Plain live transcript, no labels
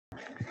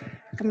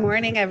Good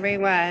morning,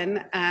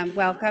 everyone.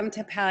 Welcome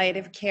to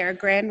Palliative Care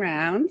Grand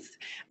Rounds.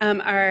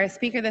 Our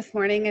speaker this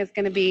morning is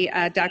going to be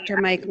Dr.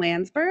 Mike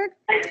Landzberg.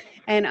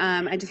 And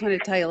I just wanted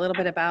to tell you a little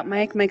bit about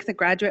Mike. Mike's a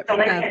graduate of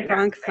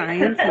Bronx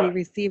Science, and he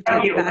received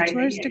his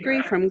bachelor's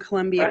degree from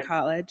Columbia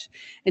College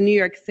in New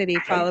York City,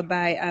 followed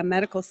by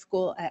medical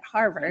school at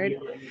Harvard.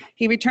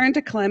 He returned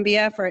to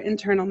Columbia for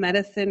internal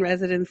medicine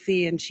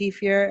residency in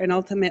chief year, and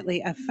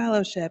ultimately a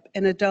fellowship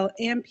in adult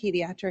and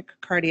pediatric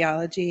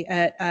cardiology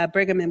at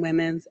Brigham and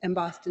Women's and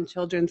Boston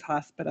Children's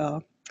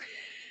Hospital.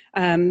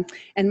 And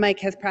Mike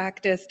has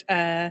practiced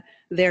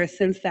there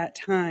since that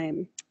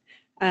time.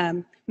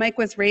 Mike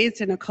was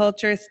raised in a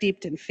culture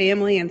steeped in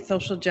family and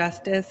social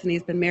justice, and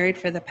he's been married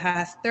for the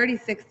past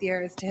 36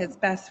 years to his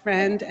best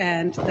friend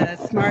and the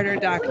smarter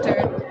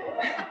Dr.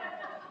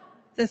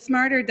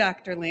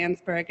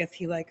 Landzberg, as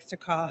he likes to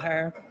call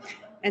her.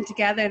 And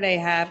together they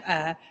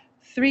have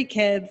 3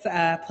 kids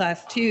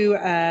plus 2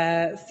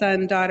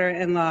 son,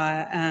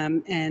 daughter-in-law,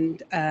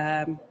 and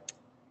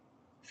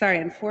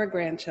 4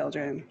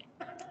 grandchildren.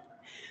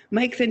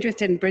 Mike's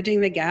interested in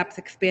bridging the gaps,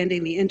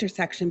 expanding the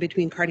intersection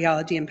between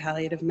cardiology and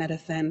palliative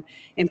medicine,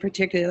 in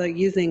particular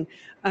using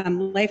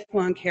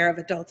lifelong care of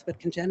adults with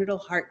congenital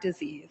heart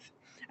disease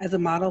as a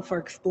model for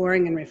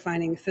exploring and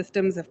refining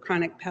systems of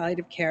chronic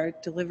palliative care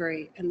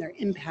delivery and their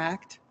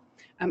impact.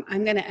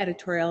 I'm going to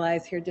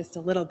editorialize here just a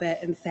little bit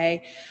and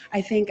say, I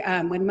think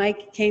when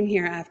Mike came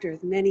here after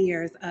many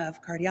years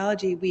of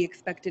cardiology, we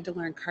expected to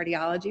learn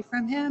cardiology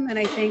from him. And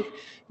I think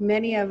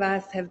many of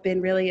us have been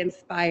really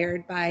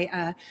inspired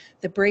by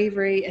the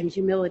bravery and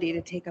humility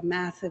to take a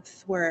massive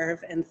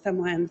swerve in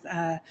someone's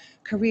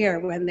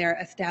career when they're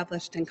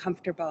established and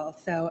comfortable.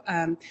 So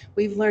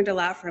we've learned a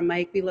lot from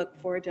Mike. We look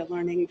forward to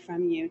learning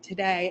from you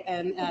today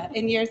and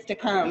in years to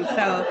come.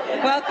 So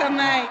welcome,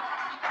 Mike.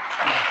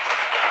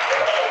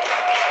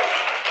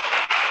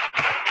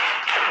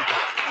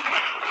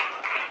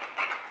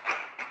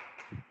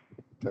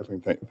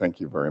 Definitely, thank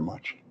you very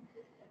much.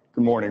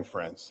 Good morning,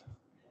 friends.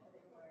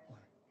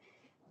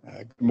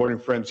 Good morning,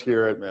 friends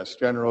here at Mass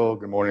General.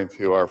 Good morning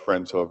to our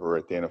friends over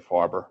at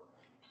Dana-Farber,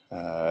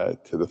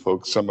 to the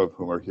folks, some of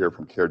whom are here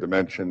from Care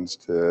Dimensions,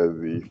 to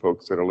the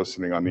folks that are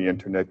listening on the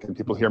internet. Can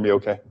people hear me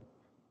okay?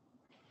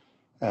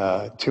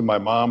 To my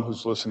mom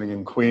who's listening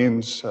in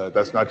Queens,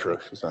 that's not true,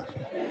 she's not.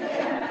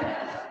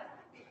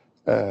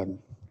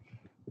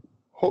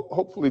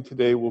 Hopefully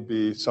today will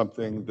be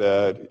something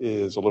that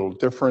is a little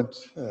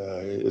different,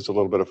 is a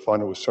little bit of fun.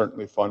 It was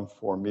certainly fun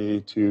for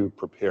me to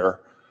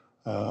prepare,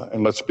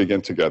 and let's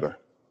begin together.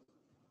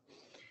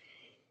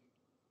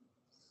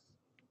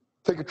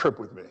 Take a trip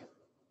with me.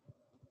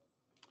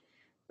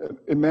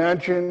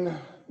 Imagine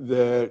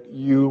that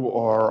you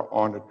are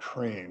on a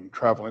train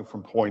traveling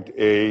from point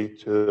A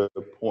to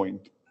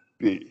point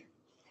B.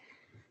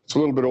 It's a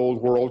little bit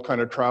old world kind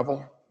of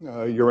travel.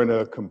 You're in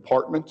a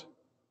compartment,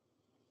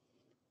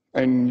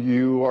 and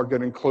you are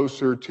getting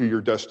closer to your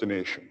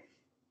destination.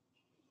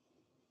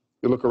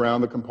 You look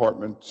around the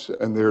compartment,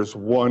 and there's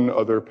one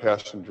other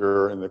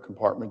passenger in the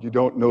compartment. You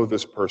don't know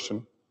this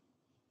person.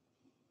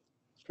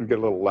 It's going to get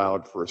a little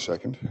loud for a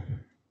second.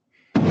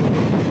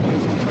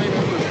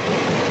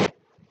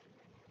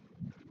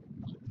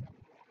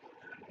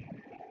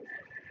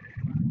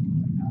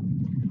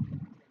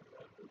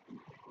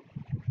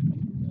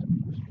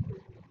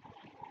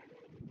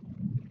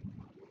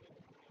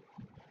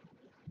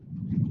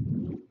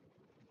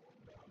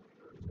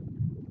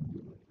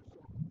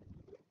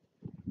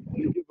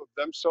 Give of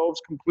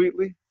themselves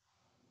completely.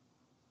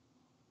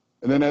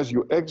 And then as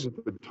you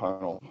exit the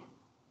tunnel,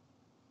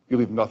 you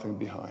leave nothing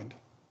behind.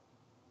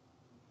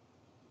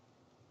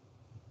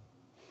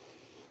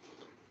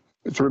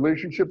 It's a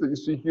relationship that you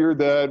see here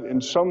that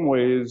in some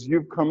ways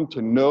you've come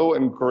to know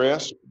and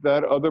grasp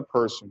that other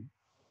person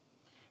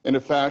in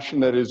a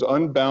fashion that is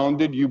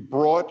unbounded. You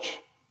brought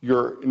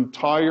your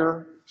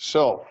entire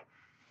self.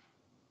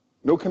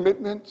 No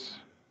commitment,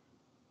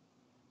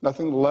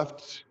 nothing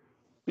left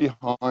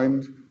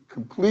behind,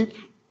 complete,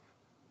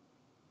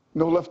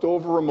 no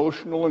leftover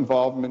emotional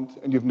involvement,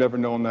 and you've never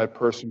known that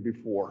person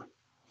before.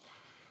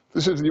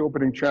 This is the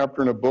opening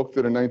chapter in a book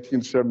that in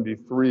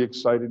 1973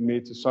 excited me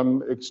to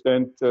some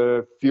extent,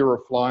 Fear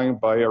of Flying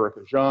by Erica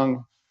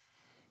Zhang.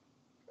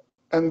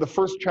 And the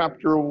first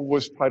chapter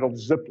was titled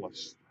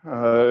Zipless.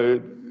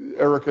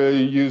 Erica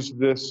used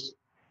this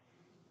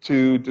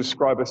to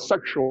describe a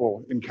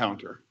sexual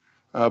encounter,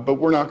 but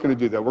we're not going to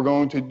do that. We're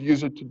going to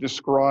use it to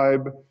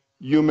describe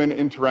human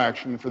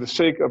interaction. For the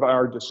sake of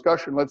our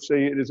discussion, let's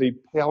say it is a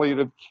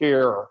palliative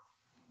care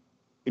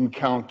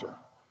encounter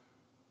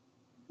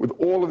with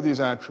all of these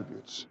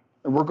attributes.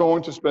 And we're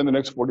going to spend the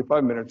next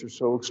 45 minutes or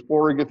so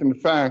exploring it. In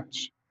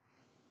fact,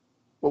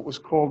 what was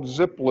called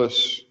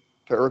Zipless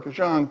to Erica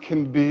Zhang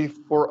can be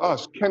for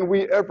us. Can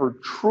we ever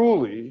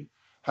truly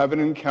have an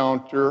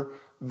encounter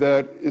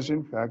that is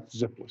in fact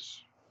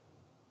zipless?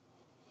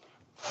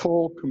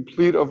 Full,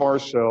 complete of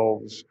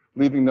ourselves,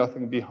 leaving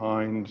nothing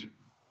behind,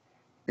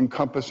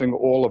 encompassing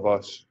all of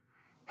us,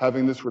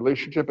 having this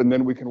relationship, and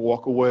then we can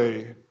walk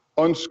away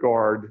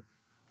unscarred,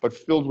 but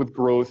filled with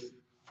growth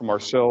from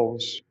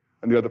ourselves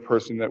and the other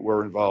person that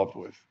we're involved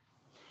with.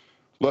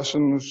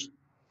 Lessons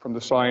from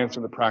the science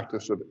and the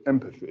practice of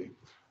empathy.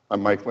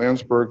 I'm Mike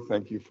Landzberg.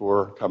 Thank you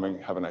for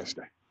coming. Have a nice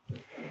day.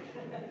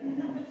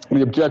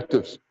 The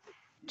objectives: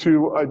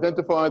 to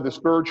identify the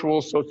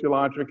spiritual,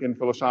 sociologic, and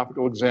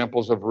philosophical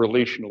examples of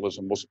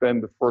relationalism. We'll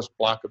spend the first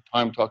block of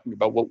time talking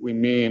about what we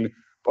mean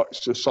by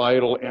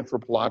societal,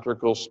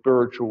 anthropological,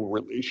 spiritual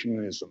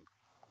relationism,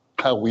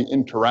 how we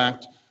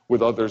interact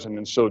with others, and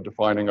in so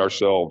defining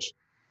ourselves.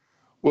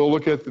 We'll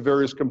look at the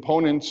various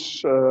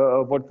components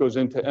of what goes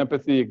into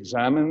empathy,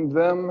 examine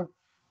them,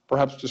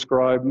 perhaps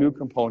describe new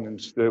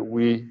components that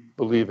we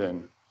believe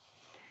in.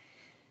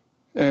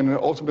 And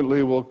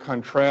ultimately, we'll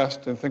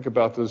contrast and think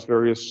about those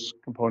various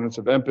components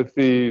of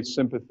empathy,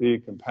 sympathy,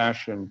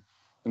 compassion,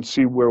 and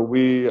see where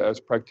we as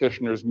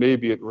practitioners may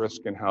be at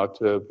risk and how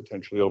to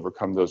potentially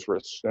overcome those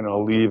risks. And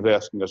I'll leave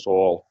asking us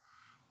all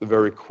the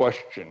very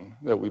question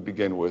that we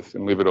begin with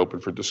and leave it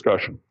open for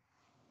discussion.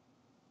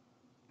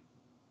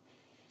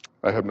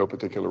 I have no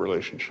particular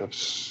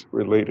relationships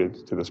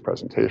related to this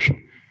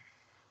presentation.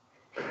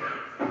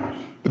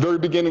 The very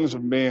beginnings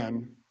of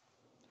man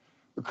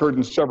occurred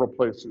in several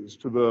places.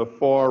 To the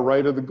far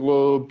right of the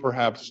globe,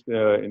 perhaps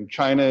in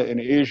China, in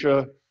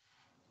Asia,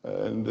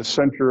 in the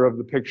center of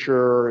the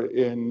picture,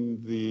 in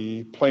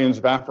the plains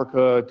of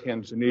Africa,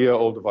 Tanzania,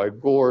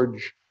 Olduvai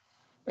Gorge,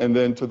 and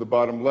then to the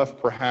bottom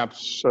left,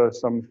 perhaps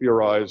some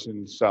theorize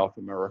in South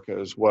America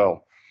as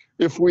well.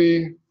 If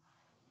we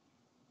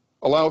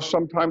allow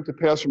some time to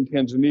pass from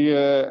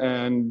Tanzania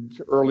and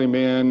early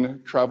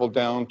man traveled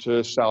down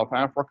to South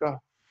Africa,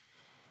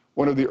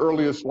 one of the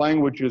earliest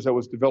languages that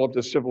was developed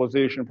as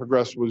civilization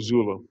progressed was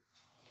Zulu.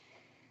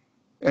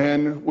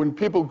 And when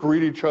people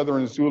greet each other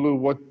in Zulu,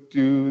 what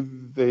do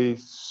they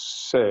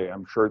say?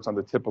 I'm sure it's on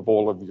the tip of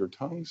all of your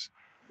tongues.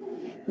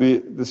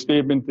 The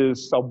statement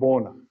is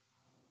Sawubona.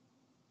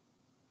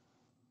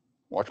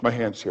 Watch my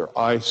hands here.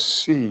 I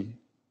see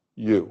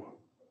you.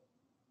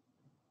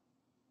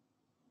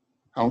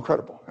 How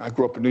incredible. I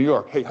grew up in New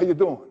York. Hey, how you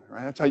doing?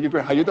 Right? That's how you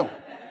greet. How you doing?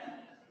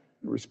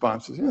 The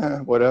response is,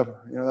 yeah,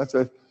 whatever. You know, that's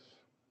it.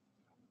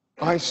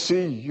 I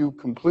see you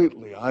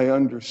completely. I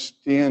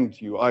understand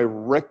you. I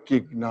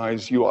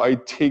recognize you. I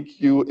take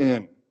you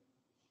in.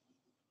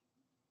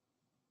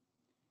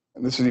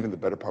 And this is even the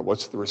better part.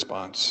 What's the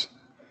response?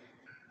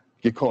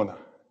 Gikona.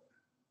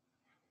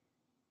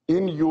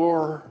 In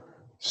your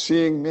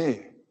seeing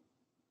me,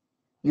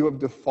 you have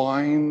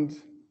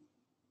defined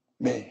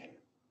me.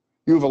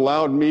 You've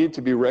allowed me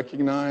to be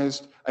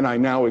recognized, and I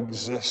now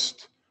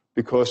exist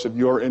because of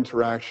your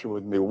interaction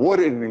with me. What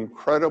an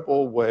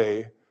incredible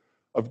way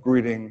of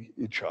greeting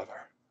each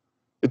other.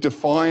 It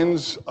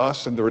defines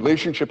us, and the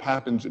relationship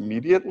happens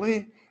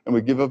immediately, and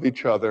we give of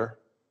each other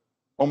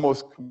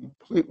almost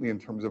completely in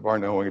terms of our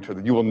knowing each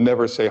other. You will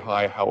never say,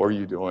 hi, how are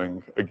you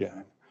doing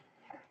again?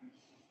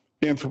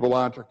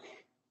 Anthropologic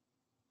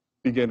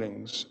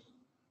beginnings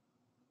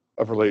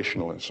of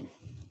relationalism.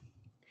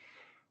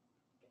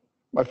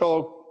 My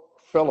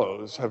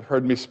fellows have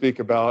heard me speak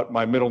about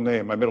my middle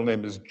name. My middle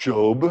name is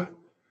Job.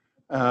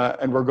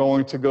 And we're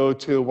going to go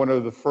to one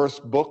of the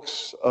first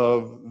books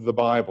of the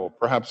Bible,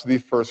 perhaps the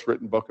first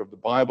written book of the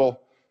Bible,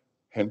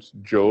 hence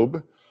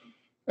Job.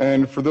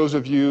 And for those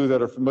of you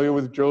that are familiar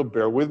with Job,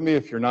 bear with me.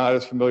 If you're not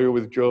as familiar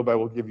with Job, I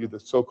will give you the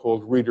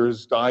so-called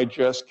Reader's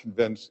Digest,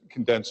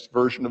 condensed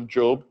version of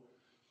Job.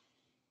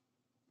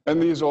 And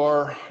these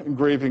are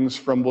engravings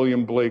from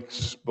William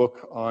Blake's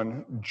book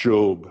on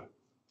Job.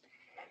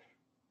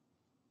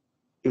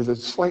 It is a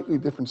slightly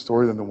different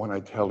story than the one I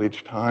tell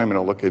each time, and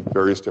I'll look at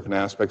various different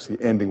aspects.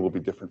 The ending will be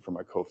different for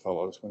my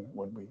co-fellows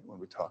when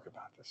we talk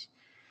about this.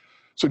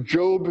 So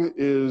Job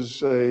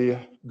is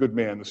a good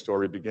man, the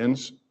story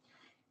begins.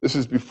 This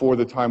is before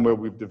the time where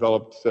we've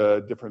developed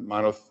different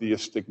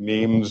monotheistic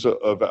names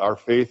of our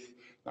faith,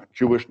 not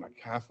Jewish, not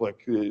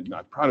Catholic,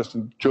 not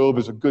Protestant. Job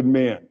is a good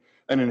man,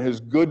 and in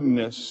his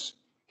goodness,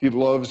 he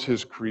loves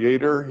his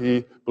Creator.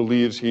 He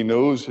believes he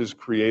knows his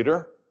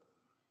Creator.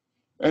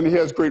 And he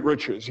has great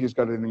riches. He's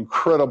got an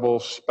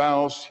incredible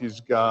spouse. He's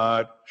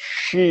got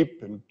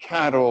sheep and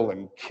cattle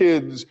and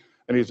kids,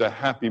 and he's a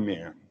happy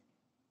man.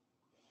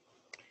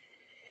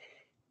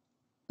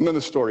 And then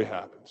the story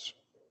happens.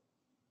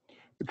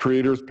 The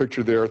Creator is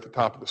pictured there at the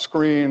top of the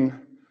screen.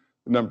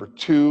 The number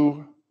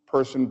 2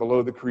 person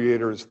below the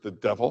Creator is the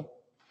devil.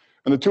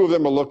 And the two of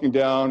them are looking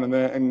down,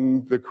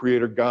 and the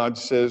Creator, God,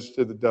 says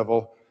to the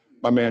devil,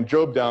 my man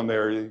Job down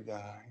there,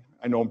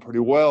 I know him pretty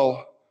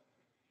well.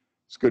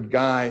 He's a good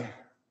guy.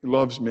 He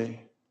loves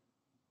me.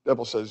 The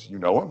devil says, you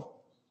know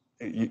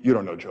him? You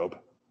don't know Job.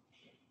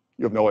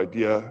 You have no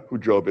idea who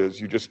Job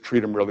is. You just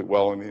treat him really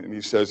well, and he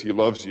says he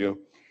loves you.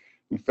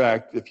 In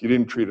fact, if you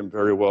didn't treat him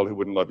very well, he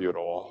wouldn't love you at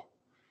all.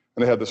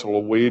 And they had this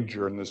little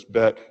wager and this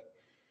bet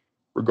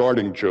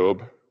regarding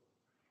Job.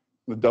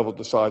 The devil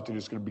decides that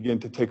he's going to begin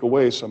to take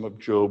away some of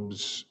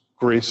Job's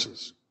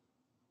graces.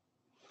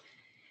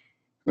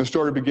 And the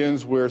story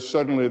begins where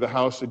suddenly the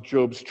house that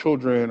Job's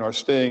children are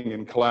staying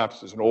in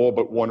collapses, and all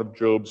but one of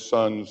Job's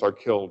sons are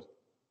killed.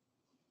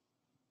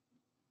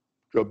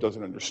 Job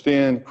doesn't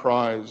understand,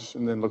 cries,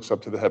 and then looks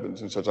up to the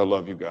heavens and says, I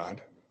love you,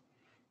 God.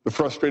 The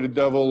frustrated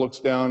devil looks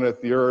down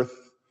at the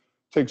earth,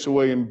 takes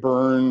away and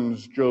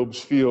burns Job's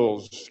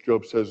fields.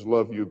 Job says,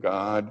 love you,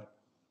 God.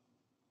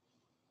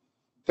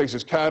 Takes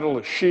his cattle,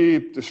 his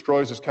sheep,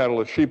 destroys his cattle,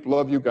 his sheep.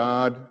 Love you,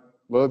 God.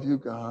 Love you,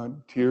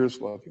 God. Tears,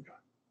 love you, God.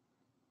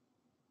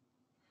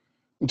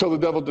 Until the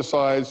devil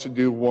decides to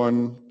do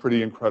one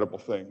pretty incredible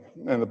thing.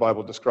 And the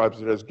Bible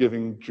describes it as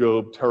giving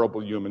Job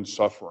terrible human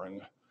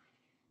suffering.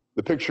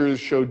 The pictures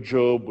show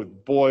Job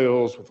with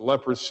boils, with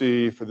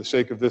leprosy. For the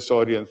sake of this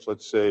audience,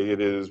 let's say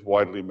it is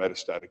widely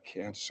metastatic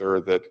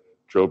cancer that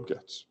Job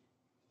gets.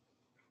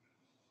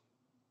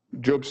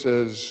 Job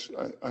says,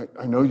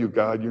 I know you,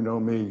 God, you know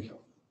me.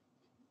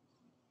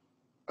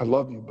 I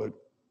love you, but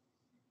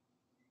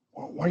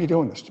why are you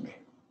doing this to me?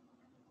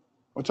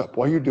 What's up?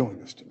 Why are you doing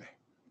this to me?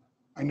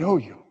 I know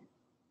you.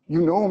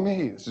 You know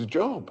me. This is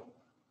Job.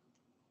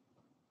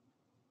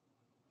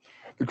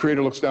 The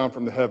Creator looks down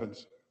from the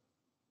heavens.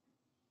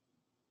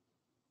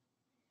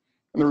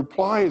 And the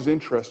reply is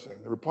interesting.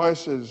 The reply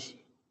says,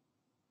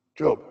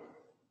 Job,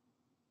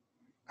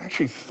 I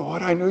actually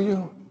thought I knew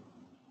you.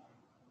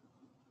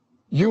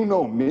 You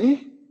know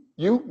me?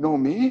 You know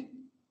me?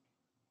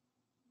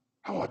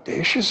 How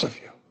audacious of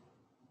you.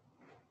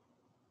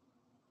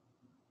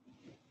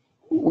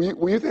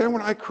 Were you there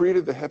when I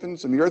created the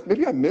heavens and the earth?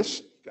 Maybe I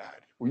missed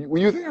that. Were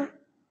you there?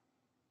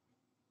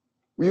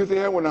 Were you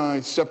there when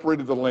I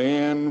separated the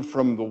land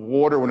from the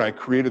water, when I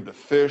created the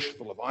fish,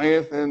 the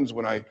leviathans,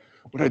 when I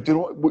did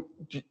all,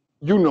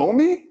 you know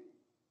me?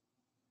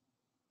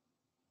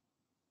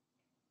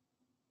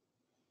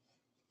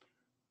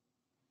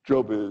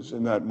 Job is,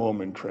 in that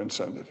moment,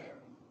 transcended.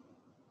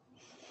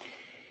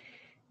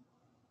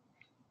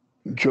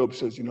 Job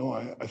says, you know,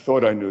 I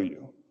thought I knew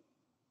you.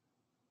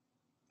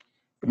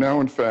 But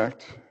now, in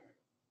fact,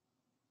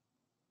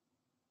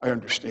 I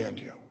understand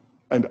you.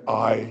 And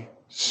I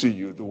see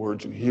you. The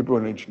words in Hebrew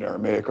and ancient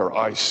Aramaic are,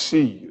 I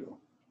see you.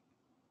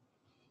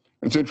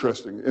 And it's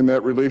interesting. In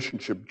that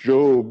relationship,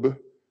 Job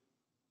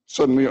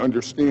suddenly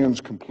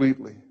understands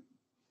completely.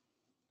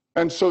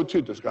 And so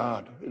too does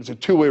God. It's a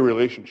two-way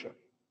relationship.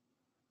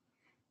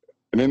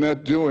 And in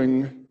that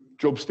doing,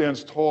 Job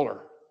stands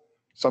taller.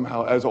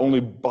 Somehow, as only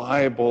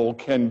Bible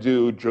can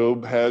do,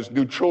 Job has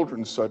new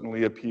children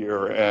suddenly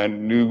appear,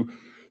 and new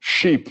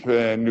sheep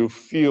and new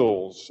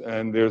fields,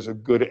 and there's a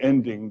good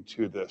ending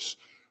to this.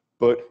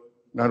 But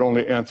not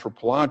only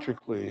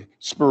anthropologically,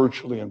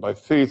 spiritually, and by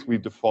faith, we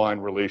define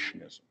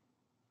relationism.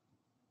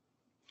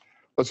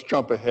 Let's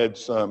jump ahead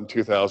some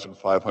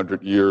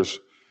 2,500 years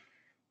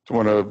to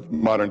one of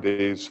modern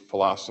day's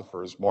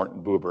philosophers,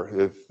 Martin Buber.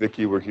 If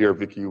Vicky were here,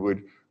 Vicky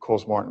would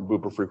call Martin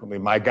Buber frequently,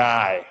 my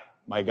guy,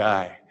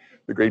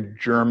 the great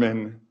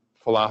German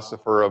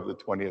philosopher of the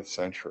 20th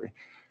century.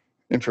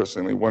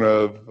 Interestingly, one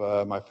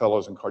of my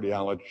fellows in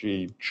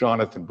cardiology,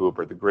 Jonathan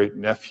Buber, the great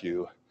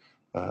nephew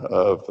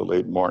of the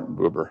late Martin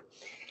Buber.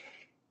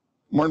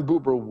 Martin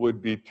Buber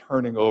would be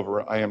turning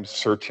over, I am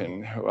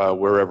certain,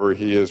 wherever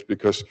he is,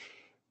 because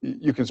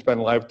you can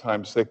spend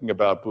lifetimes thinking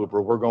about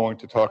Buber. We're going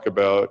to talk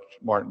about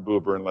Martin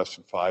Buber in less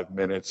than 5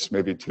 minutes,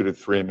 maybe 2 to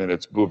 3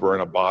 minutes, Buber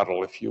in a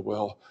bottle, if you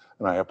will.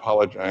 And I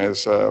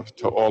apologize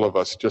to all of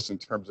us just in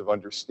terms of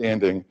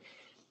understanding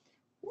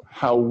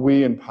how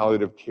we in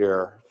palliative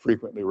care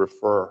frequently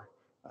refer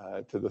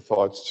to the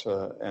thoughts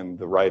and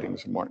the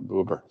writings of Martin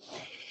Buber.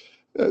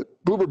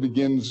 Buber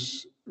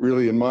begins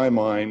really, in my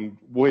mind,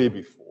 way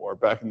before,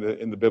 back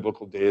in the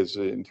biblical days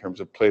in terms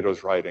of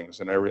Plato's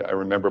writings. And I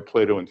remember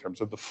Plato in terms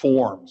of the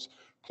forms.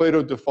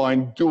 Plato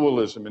defined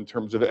dualism in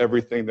terms of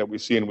everything that we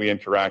see and we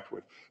interact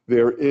with.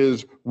 There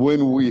is,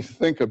 when we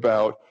think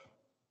about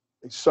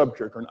a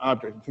subject or an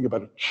object, I think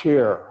about a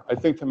chair, I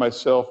think to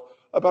myself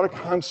about a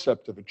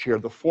concept of a chair,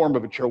 the form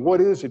of a chair.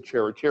 What is a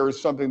chair? A chair is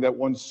something that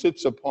one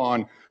sits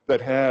upon, that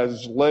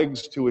has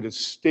legs to it, is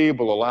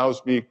stable,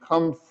 allows me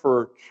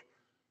comfort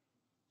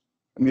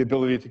and the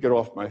ability to get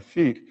off my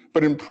feet.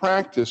 But in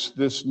practice,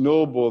 this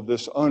noble,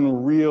 this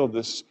unreal,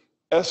 this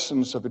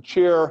essence of a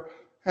chair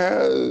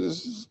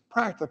has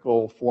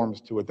practical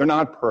forms to it. They're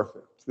not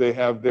perfect. They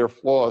have their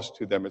flaws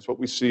to them. It's what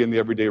we see in the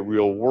everyday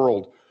real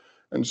world.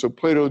 And so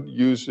Plato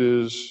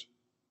uses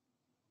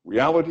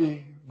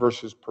reality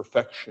versus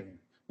perfection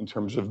in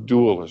terms of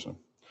dualism.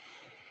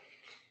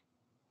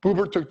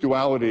 Buber took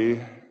duality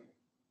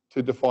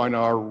to define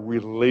our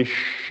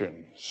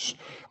relations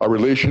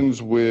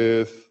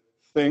with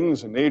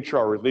things and nature,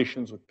 our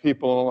relations with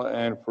people,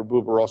 and for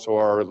Buber also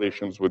our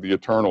relations with the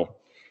eternal.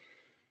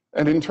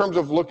 And in terms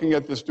of looking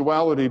at this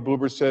duality,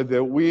 Buber said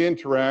that we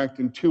interact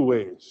in two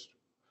ways.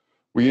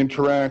 We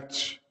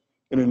interact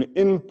in an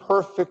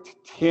imperfect,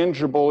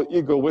 tangible,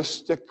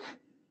 egoistic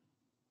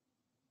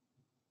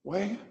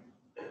way,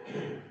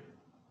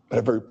 at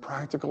a very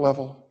practical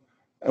level,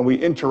 and we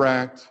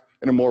interact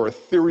in a more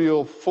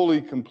ethereal,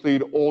 fully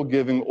complete,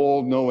 all-giving,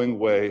 all-knowing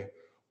way,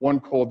 one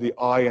called the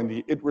I and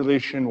the it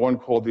relation, one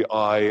called the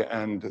I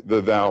and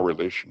the thou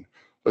relation.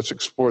 Let's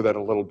explore that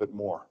a little bit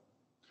more.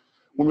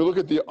 When we look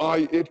at the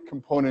I-it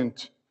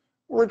component,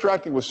 we're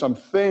interacting with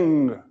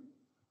something,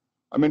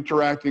 I'm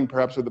interacting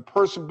perhaps with the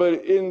person,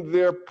 but in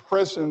their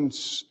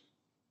presence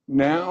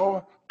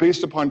now,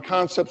 based upon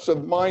concepts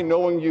of my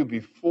knowing you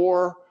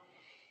before.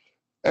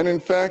 And in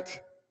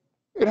fact,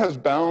 it has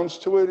bounds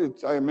to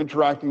it. I am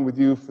interacting with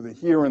you for the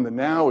here and the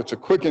now. It's a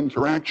quick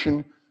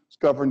interaction. It's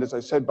governed, as I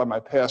said, by my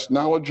past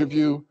knowledge of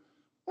you.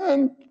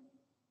 And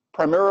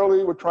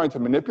primarily, we're trying to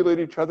manipulate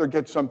each other,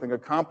 get something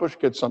accomplished,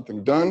 get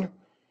something done.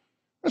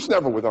 It's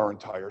never with our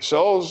entire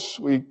selves.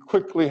 We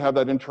quickly have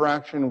that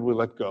interaction and we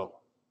let go.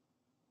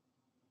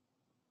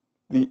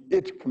 The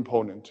it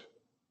component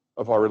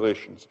of our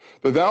relations.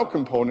 The thou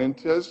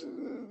component has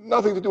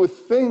nothing to do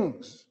with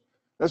things.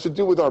 It has to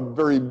do with our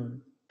very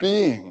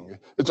being.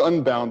 It's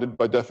unbounded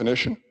by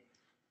definition.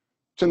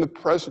 It's in the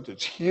present.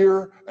 It's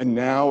here and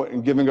now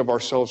and giving of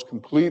ourselves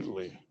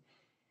completely.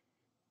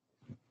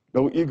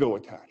 No ego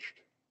attached.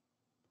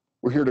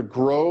 We're here to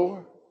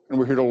grow and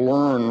we're here to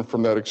learn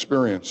from that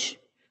experience.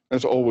 And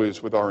it's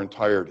always with our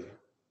entirety.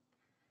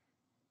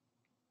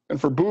 And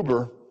for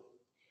Buber,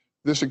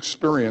 this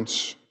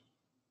experience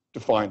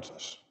defines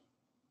us.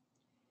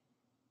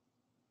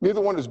 Neither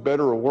one is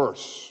better or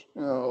worse.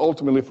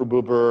 Ultimately for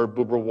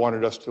Buber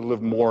wanted us to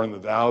live more in the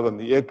thou than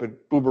the it,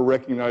 but Buber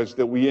recognized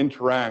that we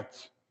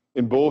interact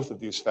in both of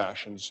these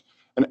fashions.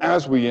 And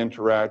as we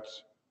interact,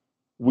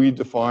 we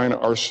define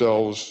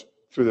ourselves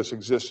through this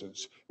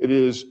existence. It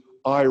is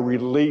I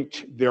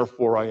relate,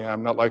 therefore I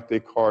am, not like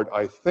Descartes,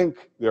 I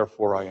think,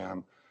 therefore I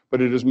am.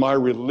 But it is my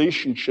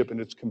relationship and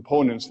its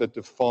components that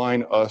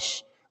define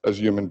us as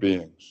human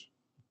beings.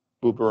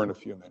 Buber in a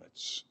few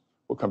minutes.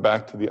 We'll come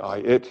back to the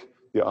I-it,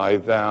 the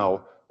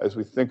I-thou, as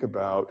we think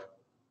about,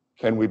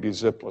 can we be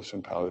zipless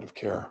in palliative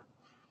care?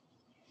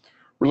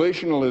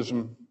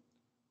 Relationalism,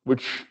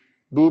 which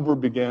Buber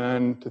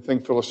began to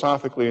think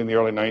philosophically in the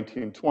early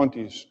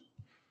 1920s,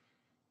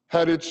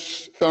 had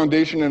its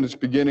foundation and its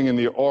beginning in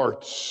the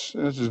arts.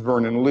 This is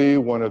Vernon Lee,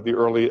 one of the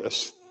early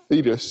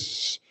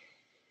aesthetists.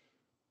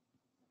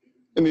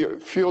 In the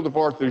field of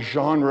art, the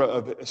genre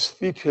of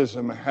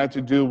aesthetism had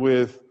to do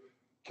with,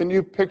 can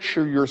you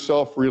picture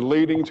yourself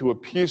relating to a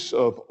piece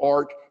of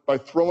art by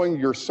throwing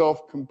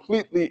yourself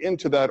completely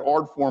into that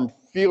art form,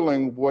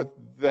 feeling what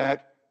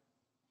that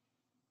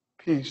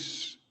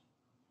piece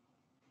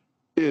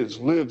is,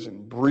 lives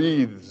and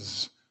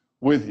breathes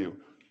with you.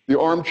 The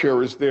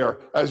armchair is there.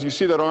 As you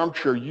see that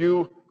armchair,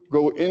 you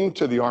go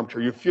into the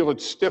armchair. You feel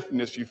its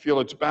stiffness, you feel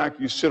its back,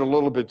 you sit a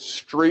little bit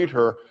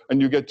straighter,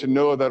 and you get to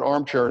know that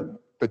armchair.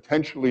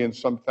 Potentially in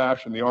some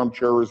fashion, the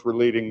armchair is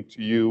relating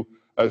to you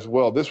as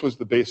well. This was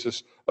the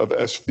basis of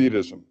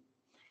aesthetism.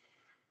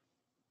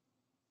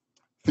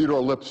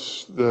 Theodore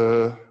Lipps,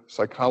 the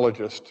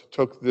psychologist,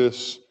 took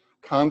this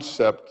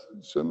concept,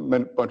 a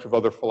bunch of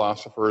other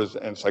philosophers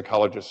and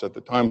psychologists at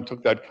the time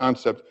took that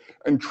concept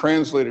and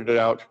translated it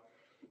out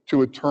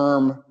to a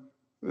term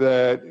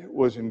that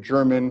was in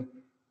German,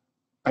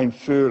 ein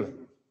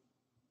Fühlen.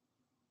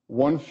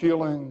 One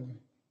feeling,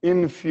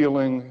 in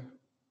feeling,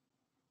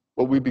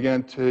 what we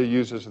began to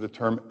use as the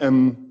term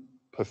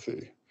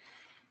empathy.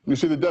 You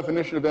see the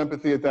definition of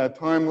empathy at that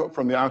time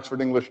from the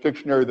Oxford English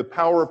Dictionary, the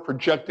power of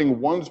projecting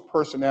one's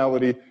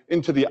personality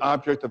into the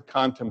object of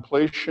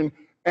contemplation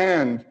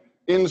and,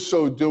 in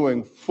so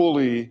doing,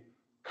 fully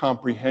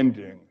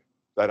comprehending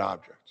that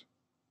object.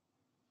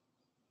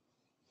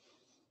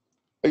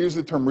 I used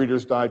the term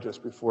Reader's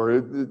Digest before.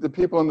 The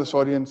people in this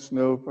audience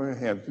know, by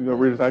hand, you know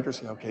Reader's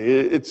Digest? Okay,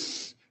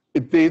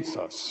 it dates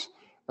us.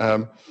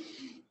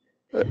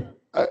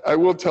 I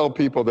will tell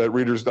people that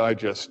Reader's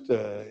Digest,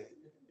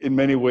 in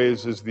many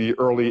ways, is the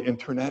early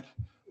internet.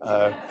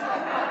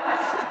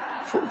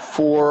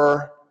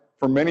 For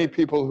many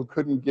people who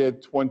couldn't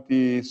get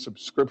 20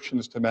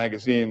 subscriptions to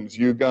magazines,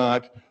 you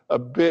got a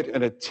bit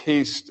and a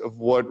taste of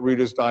what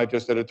Reader's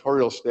Digest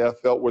editorial staff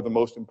felt were the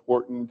most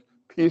important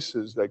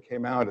pieces that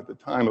came out at the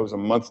time. It was a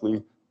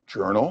monthly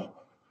journal.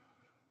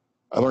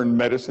 I learned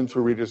medicine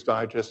through Reader's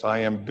Digest. I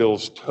am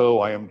Bill's toe,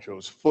 I am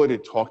Joe's foot.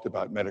 It talked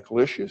about medical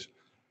issues.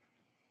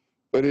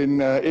 But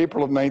in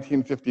April of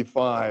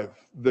 1955,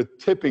 the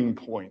tipping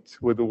point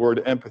with the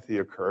word empathy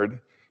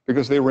occurred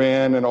because they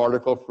ran an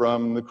article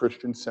from the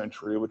Christian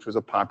Century, which was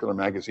a popular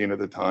magazine at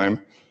the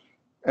time.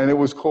 And it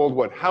was called,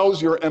 what? How's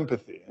Your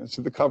Empathy? And it's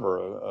the cover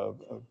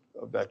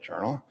of that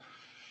journal.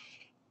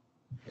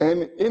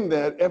 And in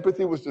that,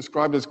 empathy was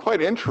described as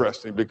quite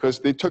interesting because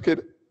they took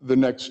it the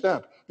next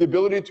step. The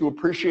ability to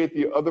appreciate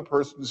the other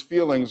person's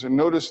feelings, and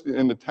notice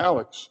in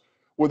italics,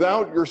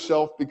 without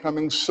yourself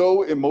becoming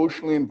so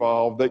emotionally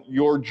involved that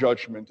your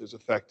judgment is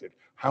affected.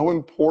 How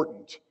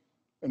important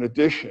an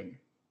addition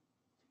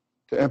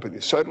to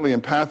empathy. Suddenly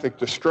empathic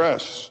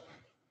distress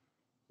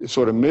is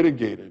sort of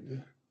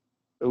mitigated,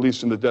 at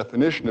least in the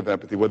definition of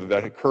empathy. Whether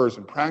that occurs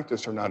in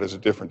practice or not is a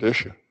different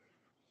issue.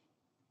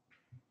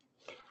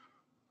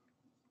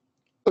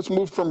 Let's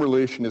move from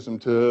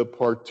relationism to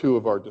part two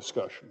of our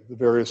discussion, the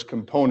various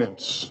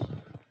components,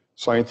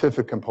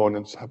 scientific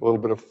components, have a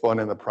little bit of fun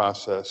in the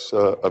process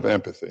of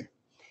empathy.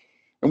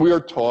 And we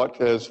are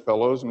taught as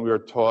fellows and we are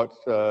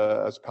taught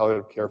as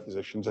palliative care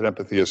physicians that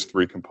empathy has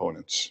three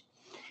components.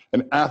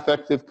 An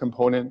affective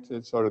component,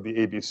 it's sort of the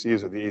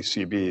ABCs or the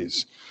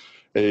ACBs,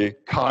 a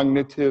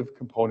cognitive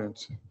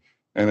component,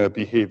 and a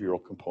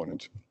behavioral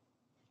component.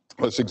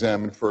 Let's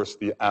examine first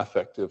the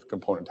affective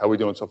component. How are we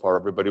doing so far?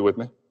 Everybody with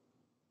me?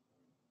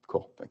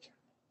 Cool, thank you.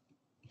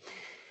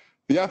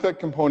 The affect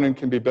component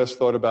can be best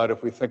thought about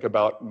if we think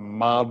about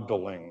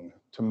modeling,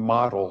 to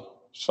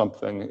model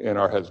something in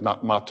our heads,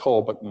 not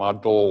model, but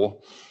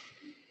model.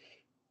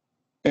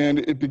 And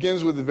it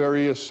begins with the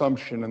very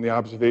assumption and the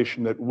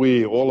observation that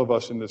we, all of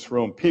us in this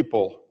room,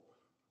 people,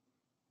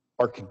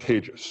 are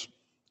contagious.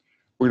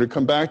 We're going to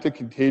come back to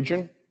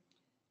contagion.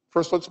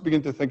 First, let's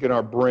begin to think in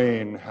our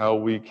brain how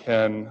we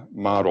can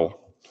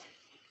model.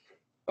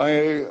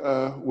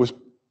 I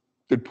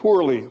did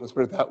poorly, let's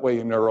put it that way,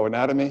 in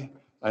neuroanatomy,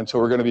 and so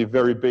we're going to be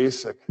very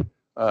basic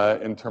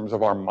in terms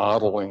of our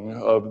modeling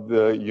of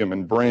the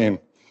human brain.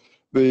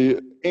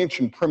 The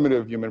ancient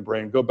primitive human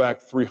brain, go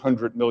back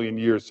 300 million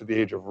years to the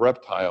age of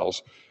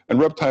reptiles, and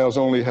reptiles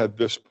only had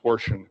this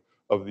portion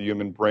of the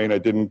human brain. I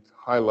didn't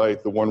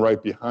highlight the one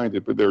right behind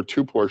it, but there are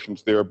two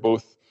portions there,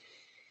 both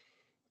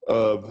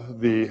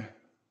of the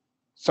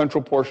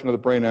central portion of the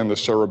brain and the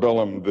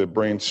cerebellum, the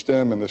brain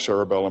stem and the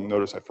cerebellum.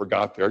 Notice I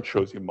forgot there. It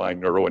shows you my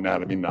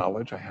neuroanatomy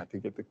knowledge. I had to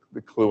get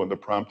the clue in the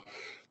prompt.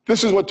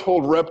 This is what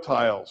told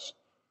reptiles,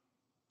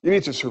 you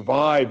need to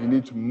survive, you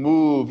need to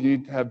move, you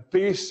need to have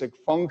basic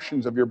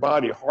functions of your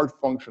body, heart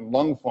function,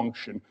 lung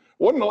function.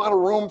 Wasn't a lot of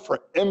room for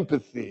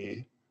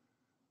empathy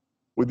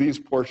with these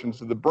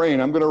portions of the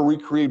brain. I'm going to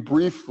recreate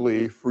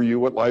briefly for you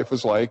what life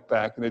was like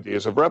back in the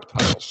days of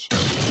reptiles.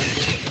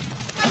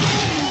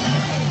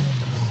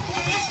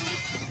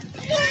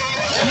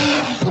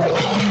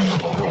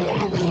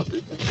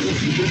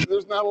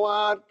 There's not a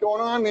lot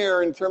going on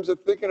there in terms of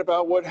thinking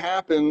about what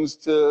happens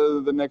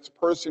to the next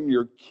person,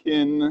 your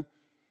kin,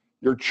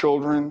 your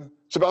children.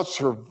 It's about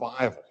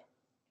survival.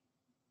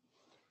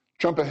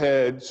 Jump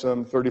ahead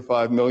some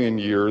 35 million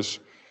years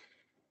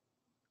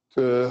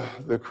to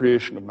the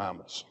creation of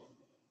mammals.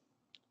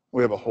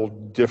 We have a whole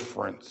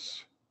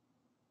different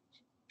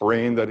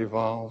brain that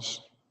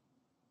evolves.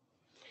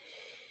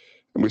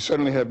 And we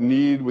certainly have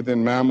need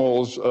within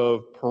mammals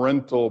of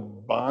parental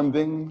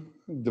bonding,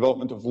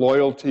 development of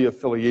loyalty,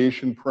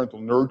 affiliation, parental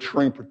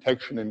nurturing,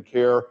 protection, and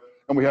care.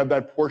 And we have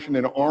that portion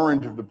in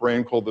orange of the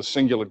brain called the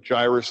cingulate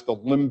gyrus, the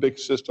limbic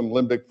system,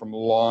 limbic from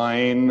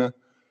line, in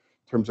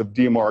terms of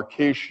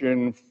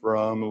demarcation,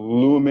 from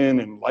lumen,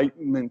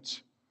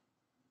 enlightenment.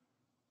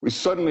 We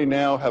suddenly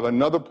now have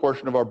another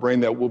portion of our brain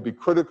that will be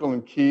critical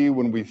and key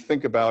when we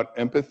think about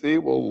empathy.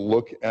 We'll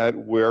look at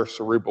where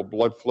cerebral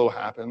blood flow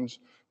happens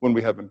when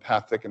we have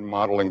empathic and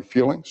modeling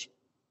feelings.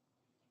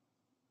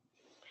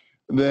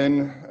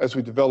 Then, as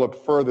we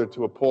develop further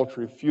to a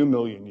paltry few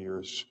million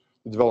years,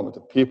 the development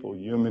of people,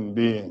 human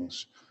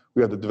beings,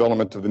 we have the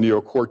development of the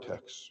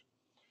neocortex.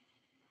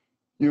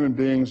 Human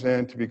beings,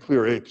 and to be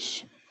clear,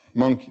 apes,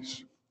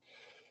 monkeys.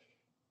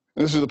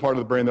 And this is the part of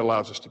the brain that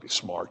allows us to be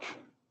smart,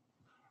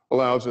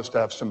 allows us to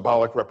have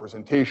symbolic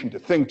representation, to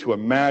think, to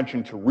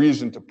imagine, to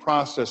reason, to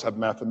process, have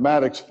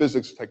mathematics,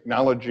 physics,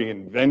 technology,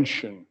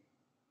 invention.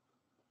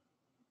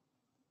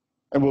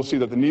 And we'll see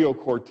that the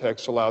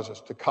neocortex allows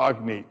us to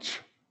cognate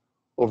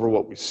over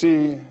what we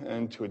see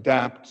and to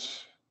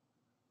adapt,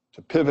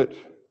 to pivot,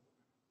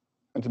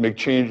 and to make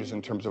changes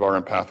in terms of our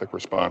empathic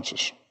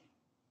responses.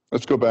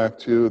 Let's go back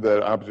to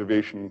that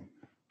observation,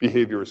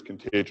 behavior is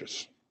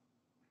contagious.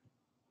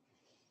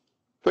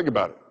 Think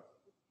about it.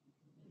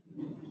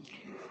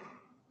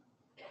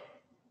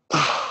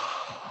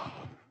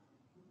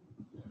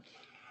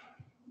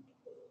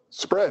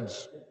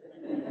 Spreads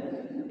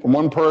from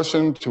one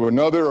person to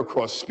another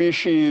across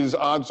species.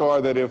 Odds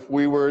are that if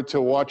we were to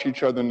watch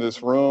each other in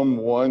this room,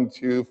 1,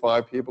 2,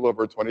 5 people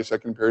over a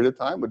 20-second period of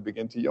time would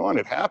begin to yawn.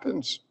 It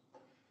happens.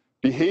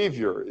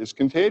 Behavior is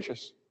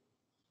contagious.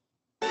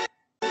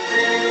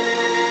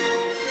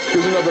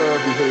 Here's another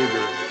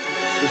behavior.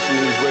 This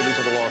is Raiders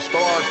of the Lost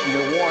Ark. You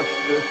can watch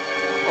this.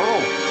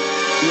 Oh,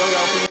 the young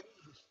alpha.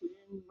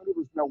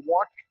 Now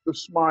watch the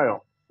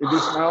smile. Did you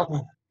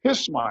smile? His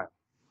smile.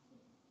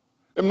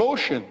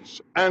 Emotions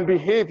and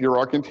behavior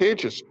are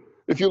contagious.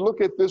 If you look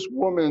at this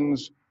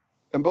woman's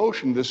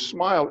emotion, this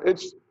smile,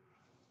 it's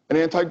an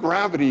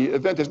anti-gravity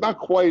event. It's not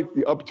quite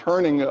the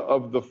upturning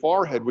of the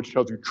forehead, which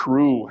tells you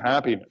true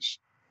happiness,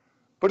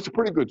 but it's a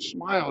pretty good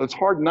smile. It's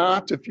hard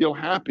not to feel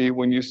happy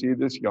when you see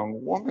this young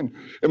woman.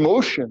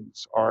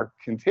 Emotions are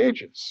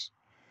contagious.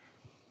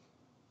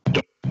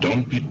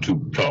 Don't be too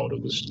proud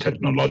of this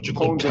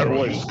technological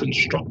terror you've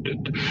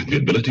constructed. The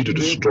ability to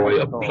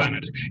destroy a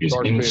planet is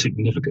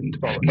insignificant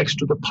next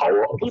to the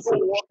power of the Force.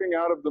 People walking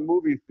out of the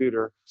movie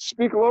theater,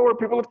 speak lower.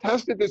 People have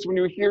tested this. When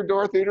you hear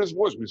Darth Vader's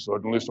voice, we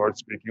suddenly start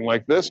speaking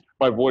like this.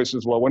 My voice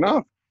is low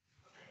enough.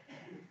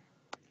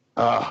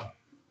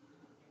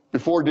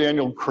 Before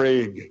Daniel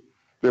Craig,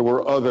 there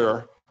were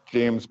other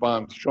James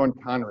Bonds. Sean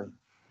Connery.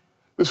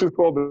 This is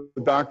called the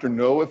Dr.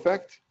 No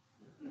effect.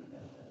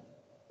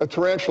 A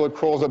tarantula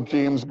crawls up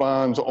James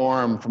Bond's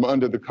arm from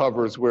under the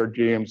covers where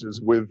James is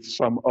with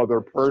some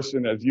other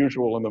person, as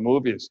usual in the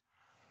movies.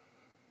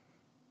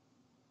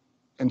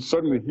 And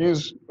suddenly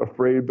he's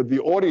afraid, but the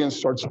audience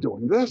starts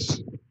doing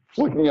this,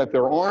 flicking at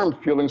their arm,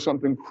 feeling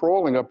something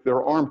crawling up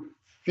their arm.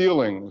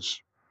 Feelings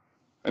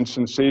and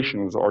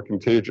sensations are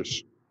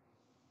contagious.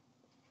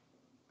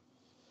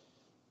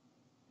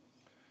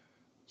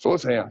 So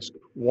let's ask,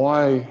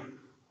 why,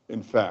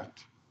 in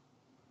fact,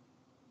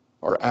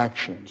 our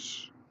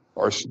actions,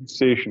 our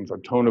sensations, our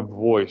tone of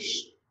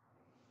voice,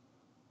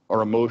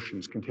 our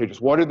emotions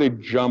contagious? Why do they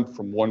jump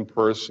from one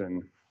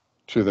person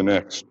to the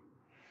next?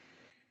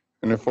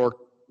 And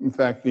in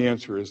fact, the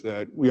answer is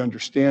that we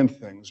understand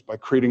things by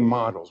creating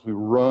models. We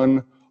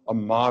run a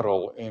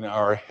model in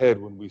our head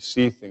when we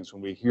see things,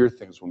 when we hear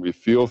things, when we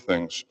feel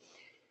things.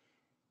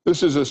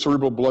 This is a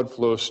cerebral blood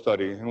flow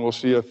study, and we'll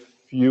see a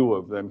few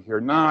of them here,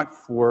 not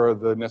for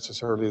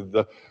necessarily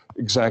the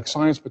exact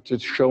science, but to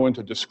show and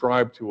to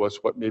describe to us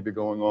what may be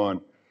going on.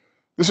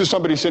 This is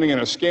somebody sitting in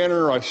a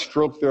scanner. I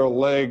stroke their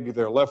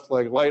left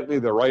leg lightly,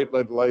 their right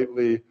leg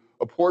lightly.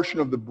 A portion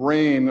of the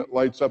brain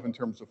lights up in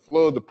terms of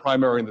flow, the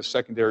primary and the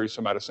secondary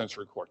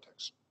somatosensory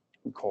cortex.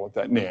 We call it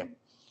that name.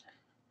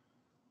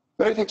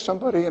 Then I take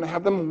somebody and I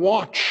have them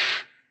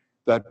watch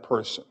that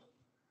person.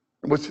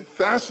 And what's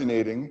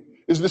fascinating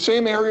is the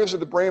same areas of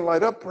the brain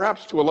light up,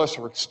 perhaps to a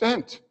lesser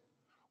extent.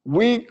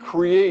 We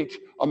create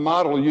a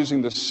model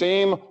using the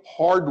same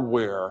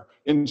hardware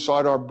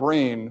inside our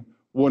brain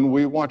when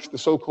we watch. The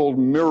so-called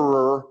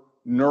mirror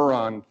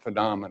neuron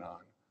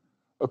phenomenon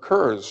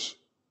occurs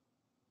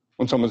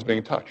when someone's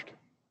being touched.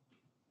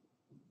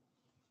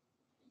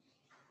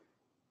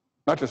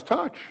 Not just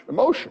touch,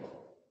 emotion.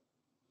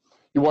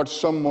 You watch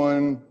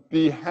someone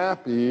be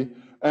happy,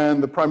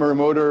 and the primary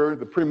motor,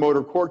 the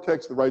premotor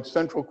cortex, the right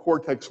central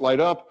cortex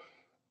light up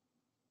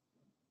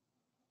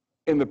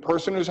in the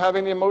person who's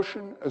having the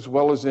emotion, as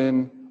well as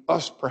in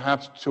us,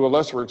 perhaps to a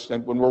lesser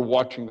extent, when we're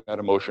watching that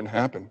emotion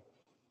happen.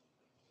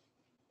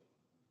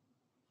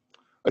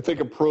 I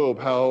take a probe,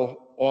 how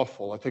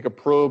awful. I take a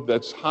probe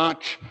that's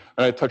hot,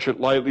 and I touch it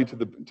lightly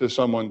to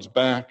someone's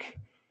back,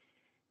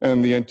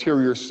 and the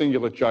anterior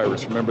cingulate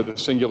gyrus, remember the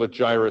cingulate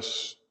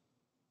gyrus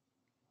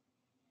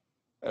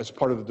as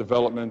part of the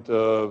development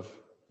of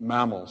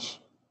mammals,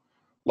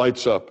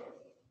 lights up.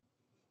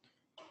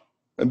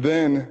 And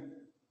then,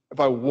 if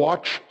I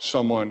watch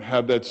someone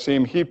have that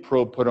same heat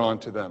probe put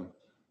onto them,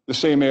 the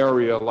same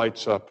area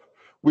lights up.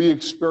 We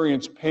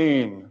experience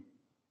pain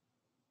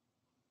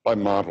by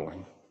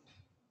modeling.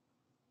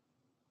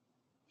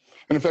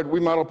 And in fact, we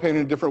model pain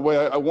in a different way.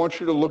 I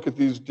want you to look at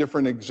these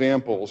different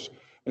examples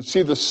and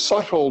see the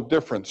subtle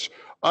difference.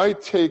 I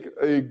take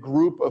a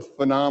group of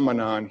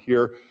phenomenon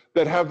here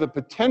that have the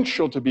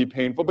potential to be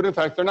painful, but in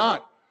fact, they're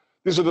not.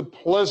 These are the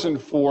pleasant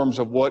forms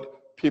of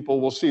what people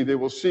will see. They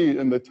will see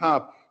in the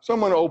top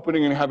someone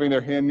opening and having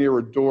their hand near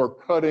a door,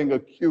 cutting a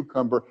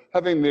cucumber,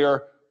 having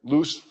their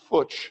loose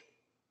foot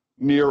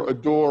near a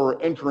door,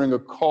 or entering a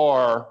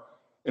car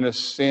in a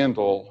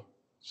sandal,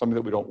 something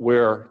that we don't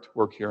wear to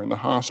work here in the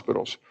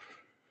hospitals.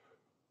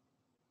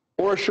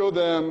 Or show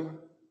them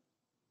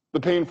the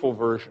painful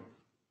version.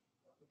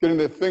 Getting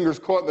their fingers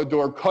caught in the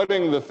door,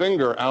 cutting the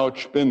finger,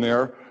 ouch, been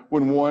there,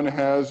 when one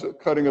has a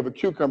cutting of a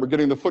cucumber,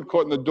 getting the foot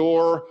caught in the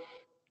door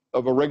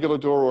of a regular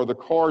door or the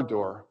car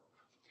door.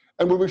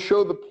 And when we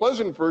show the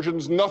pleasant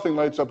versions, nothing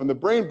lights up in the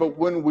brain, but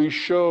when we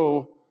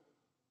show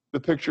the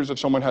pictures of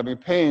someone having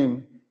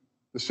pain,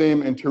 the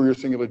same anterior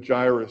cingulate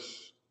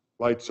gyrus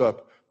lights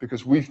up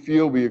because we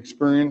feel, we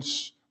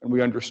experience, and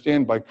we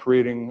understand by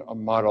creating a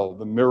model.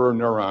 The mirror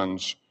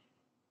neurons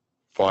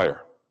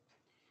fire.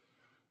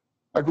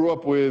 I grew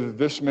up with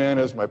this man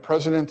as my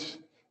president,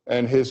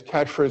 and his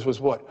catchphrase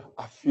was what?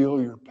 I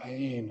feel your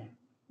pain.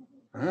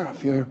 I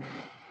feel your...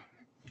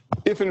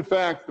 If, in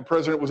fact, the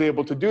president was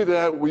able to do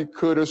that, we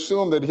could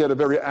assume that he had a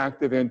very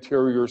active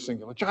anterior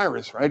cingulate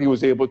gyrus, right? He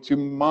was able to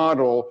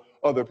model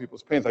other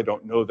people's pains. I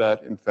don't know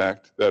that, in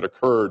fact, that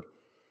occurred.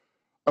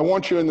 I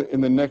want you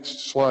in the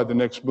next slide, the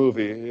next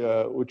movie,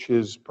 which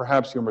is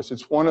perhaps humorous.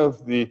 It's one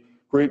of the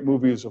great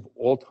movies of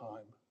all time.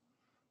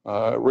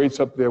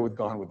 Rates up there with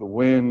Gone with the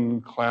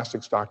Wind,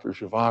 classics, Dr.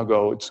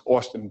 Zhivago. It's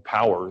Austin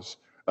Powers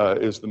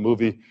is the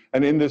movie.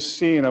 And in this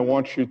scene, I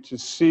want you to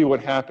see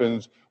what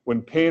happens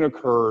when pain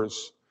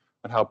occurs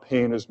and how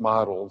pain is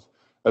modeled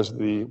as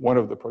one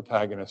of the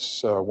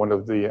protagonists, one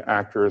of the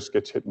actors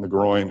gets hit in the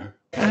groin.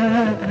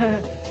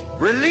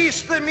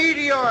 Release the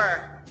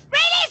meteor!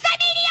 Release the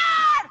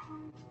meteor!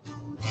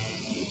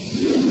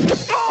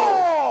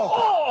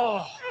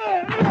 Oh!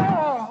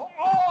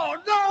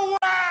 No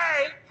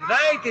way!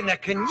 Right in the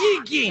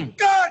kanyigin!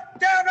 God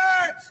damn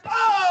it!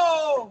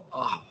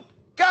 Oh!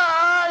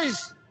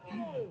 Guys!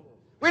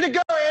 Way to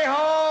go,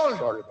 a-hole!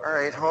 Sorry. All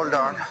right, hold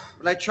on.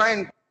 Will I try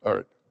and... All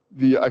right.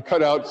 I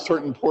cut out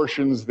certain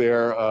portions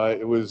there.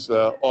 It was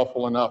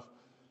awful enough.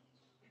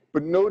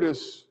 But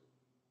notice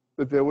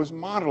that there was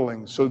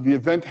modeling. So the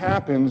event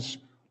happens,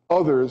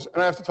 others,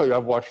 and I have to tell you,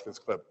 I've watched this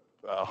clip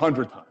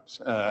 100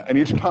 times. And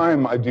each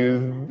time I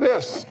do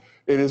this,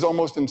 it is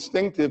almost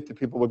instinctive to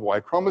people with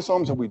Y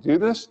chromosomes that we do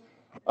this.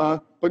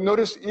 But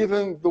notice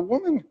even the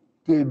woman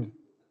did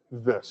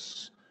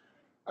this.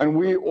 And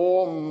we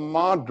all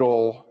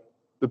model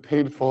the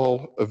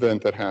painful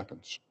event that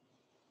happens.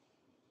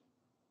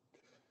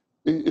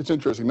 It's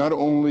interesting, not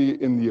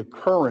only in the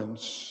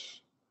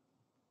occurrence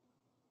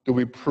do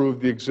we prove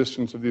the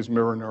existence of these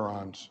mirror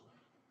neurons,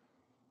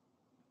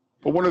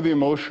 but one of the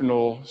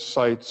emotional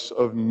sites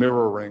of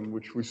mirroring,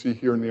 which we see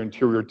here in the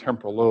anterior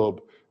temporal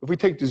lobe, if we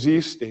take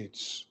disease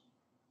states,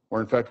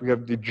 or in fact we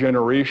have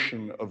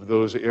degeneration of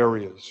those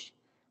areas,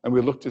 and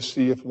we look to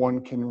see if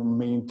one can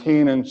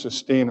maintain and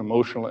sustain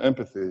emotional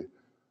empathy,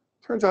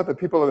 turns out that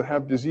people that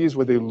have disease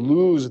where they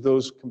lose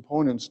those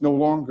components no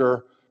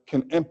longer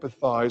can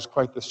empathize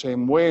quite the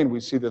same way, and we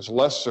see this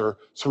lesser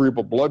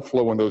cerebral blood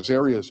flow in those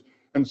areas.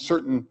 And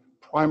certain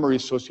primary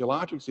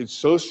sociologic states,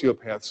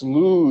 sociopaths,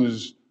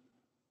 lose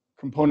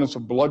components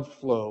of blood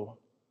flow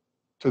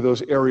to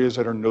those areas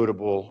that are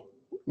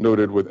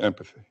noted with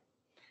empathy.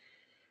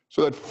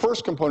 So that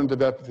first component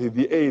of empathy,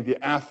 the A, the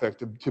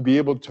affect, to be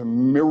able to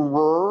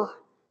mirror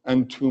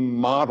and to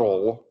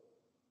model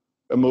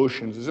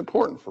emotions is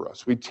important for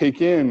us. We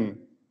take in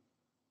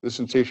the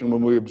sensation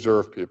when we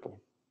observe people.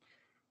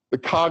 The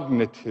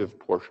cognitive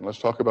portion, let's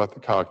talk about the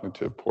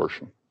cognitive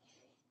portion.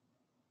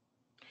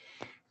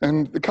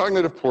 And the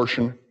cognitive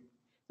portion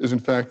is in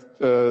fact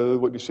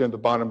what you see on the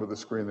bottom of the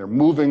screen there,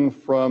 moving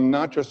from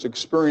not just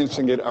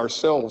experiencing it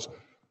ourselves,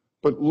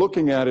 but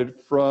looking at it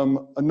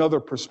from another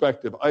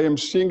perspective. I am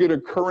seeing it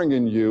occurring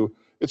in you.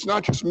 It's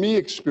not just me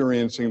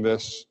experiencing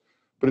this,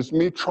 but it's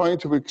me trying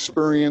to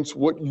experience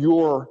what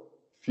you're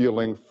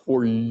feeling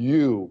for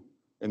you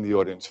in the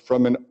audience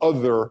from an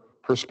other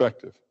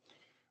perspective.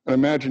 And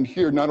imagine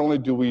here, not only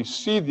do we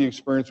see the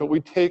experience, but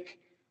we take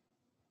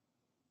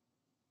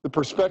the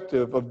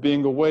perspective of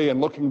being away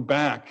and looking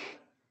back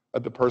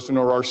at the person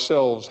or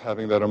ourselves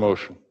having that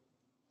emotion.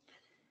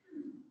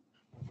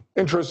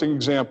 Interesting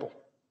example.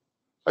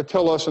 I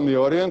tell us in the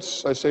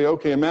audience, I say,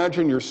 okay,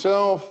 imagine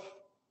yourself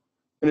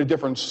in a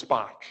different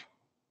spot.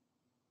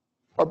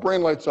 Our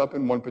brain lights up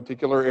in one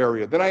particular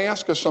area. Then I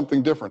ask us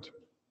something different.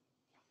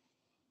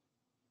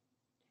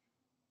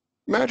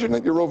 Imagine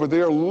that you're over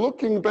there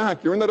looking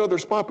back. You're in that other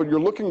spot, but you're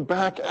looking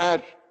back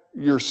at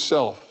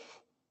yourself.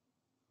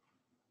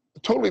 A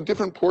totally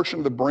different portion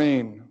of the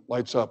brain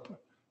lights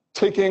up.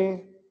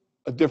 Taking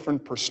a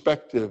different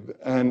perspective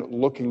and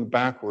looking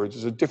backwards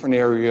is a different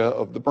area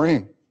of the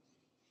brain.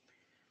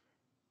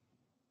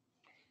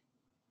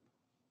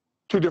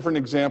 Two different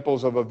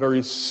examples of a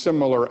very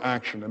similar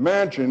action.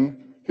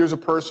 Imagine here's a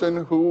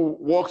person who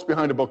walks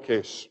behind a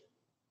bookcase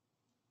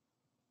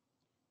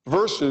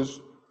versus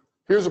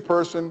here's a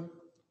person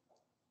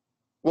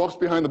walks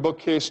behind the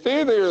bookcase,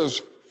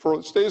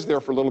 stays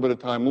there for a little bit of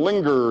time,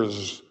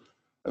 lingers,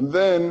 and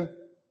then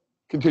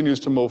continues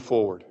to move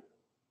forward.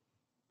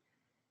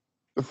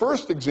 The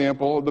first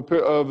example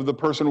of the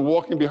person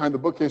walking behind the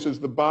bookcase is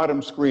the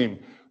bottom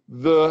screen.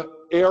 The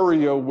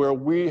area where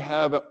we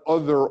have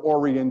other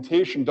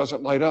orientation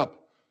doesn't light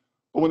up.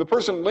 But when the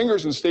person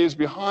lingers and stays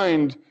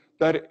behind,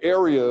 that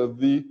area,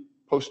 the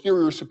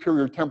posterior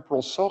superior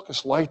temporal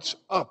sulcus, lights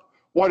up.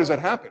 Why does that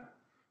happen?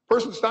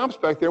 Person stops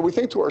back there, we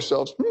think to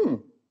ourselves,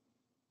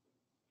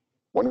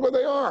 wonder where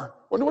they are.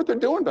 Wonder what they're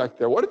doing back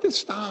there. Why did they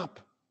stop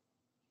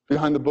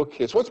behind the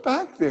bookcase? What's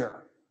back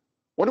there?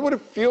 Wonder what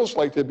it feels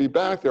like to be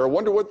back there. I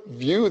wonder what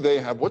view they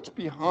have. What's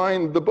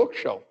behind the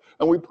bookshelf?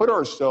 And we put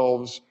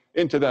ourselves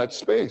into that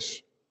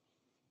space.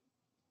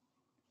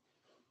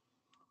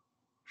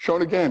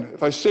 Shown again,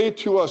 if I say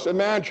to us,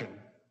 imagine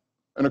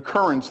an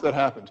occurrence that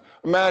happens.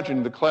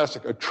 Imagine the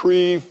classic, a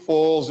tree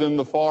falls in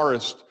the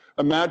forest.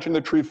 Imagine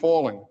the tree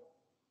falling.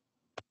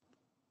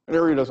 An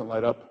area doesn't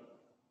light up.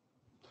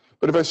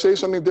 But if I say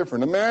something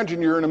different,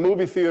 imagine you're in a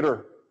movie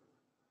theater.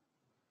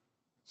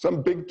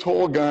 Some big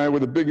tall guy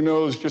with a big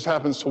nose just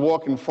happens to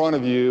walk in front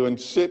of you and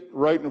sit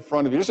right in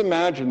front of you. Just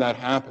imagine that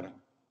happening.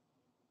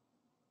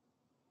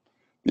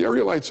 The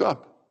area lights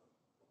up.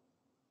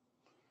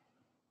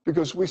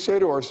 Because we say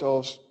to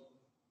ourselves,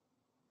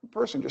 the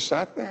person just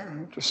sat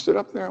there, just stood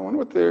up there. I wonder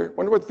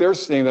what they're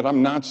seeing that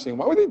I'm not seeing.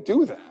 Why would they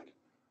do that?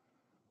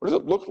 What does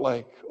it look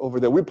like over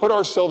there? We put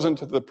ourselves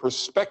into the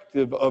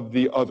perspective of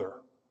the other.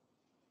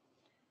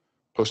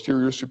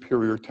 Posterior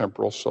superior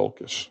temporal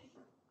sulcus.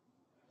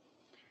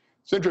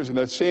 It's interesting,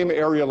 that same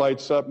area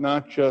lights up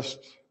not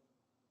just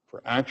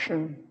for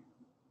action,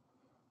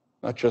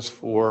 not just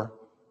for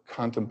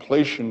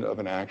contemplation of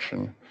an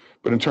action,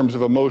 but in terms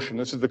of emotion.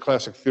 This is the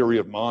classic theory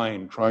of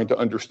mind, trying to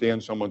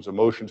understand someone's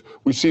emotions.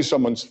 We see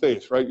someone's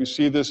face, right? You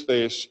see this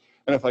face,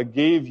 and if I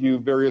gave you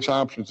various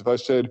options, if I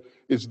said,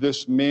 is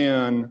this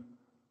man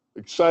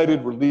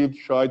excited, relieved,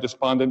 shy,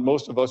 despondent,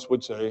 most of us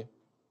would say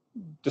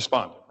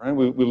despondent, right?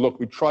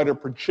 We try to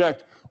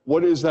project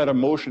what is that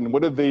emotion,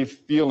 what are they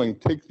feeling,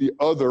 take the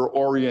other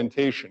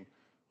orientation.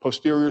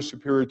 Posterior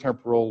superior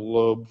temporal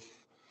lobe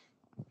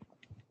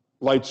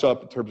lights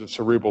up in terms of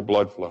cerebral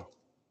blood flow.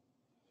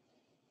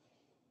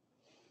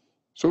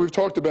 So we've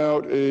talked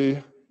about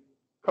a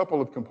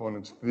couple of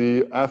components,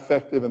 the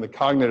affective and the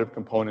cognitive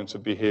components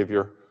of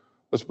behavior.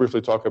 Let's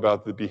briefly talk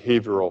about the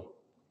behavioral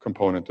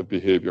component of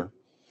behavior.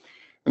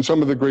 And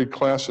some of the great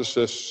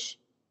classicists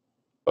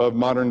of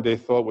modern day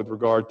thought with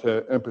regard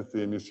to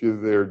empathy. And you see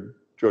there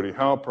Jody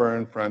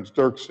Halpern, Franz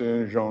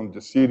Dirksen, Jean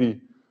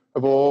Decidi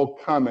have all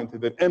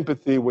commented that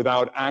empathy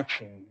without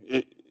action,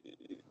 it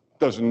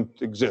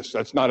doesn't exist.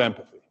 That's not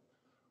empathy.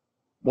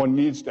 One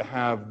needs to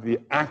have the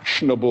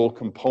actionable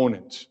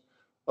component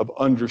of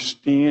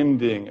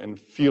understanding and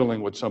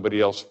feeling what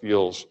somebody else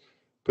feels,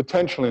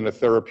 potentially in a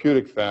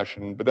therapeutic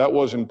fashion, but that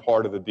wasn't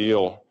part of the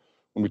deal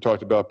when we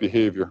talked about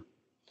behavior.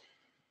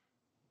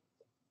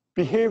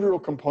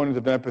 Behavioral component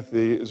of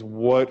empathy is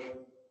what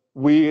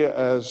we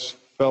as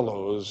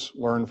fellows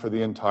learn for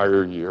the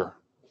entire year.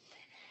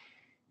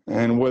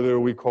 And whether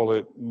we call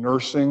it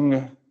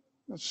nursing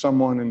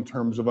someone in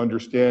terms of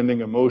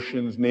understanding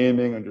emotions,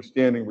 naming,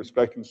 understanding,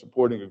 respecting,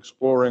 supporting,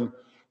 exploring,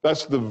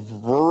 that's the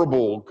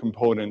verbal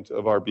component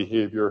of our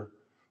behavior.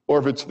 Or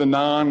if it's the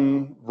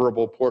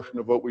non-verbal portion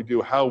of what we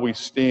do, how we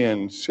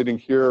stand, sitting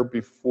here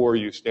before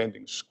you,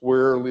 standing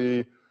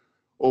squarely,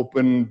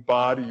 open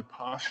body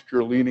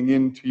posture, leaning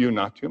into you,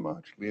 not too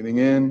much, leaning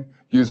in,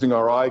 using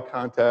our eye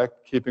contact,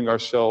 keeping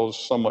ourselves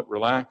somewhat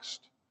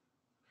relaxed.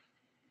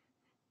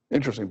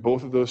 Interesting,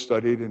 both of those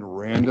studied in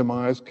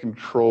randomized,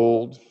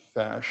 controlled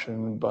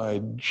fashion by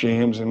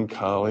James and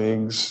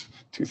colleagues,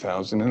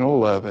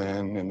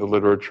 2011. In the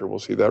literature, we'll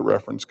see that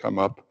reference come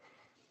up.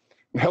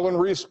 And Helen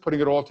Reese putting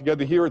it all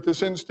together here at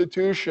this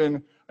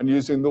institution and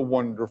using the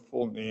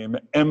wonderful name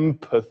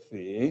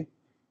empathy.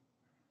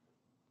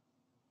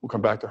 We'll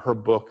come back to her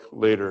book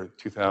later,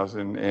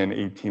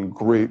 2018,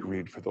 great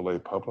read for the lay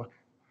public.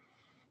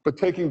 But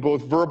taking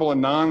both verbal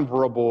and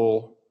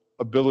nonverbal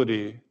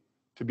ability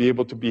to be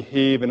able to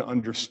behave and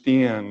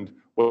understand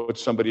what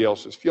somebody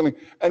else is feeling.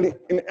 And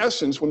in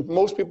essence, when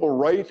most people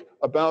write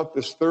about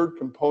this third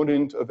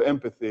component of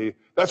empathy,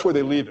 that's where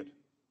they leave it.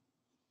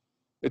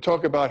 They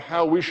talk about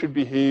how we should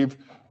behave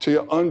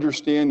to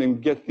understand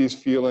and get these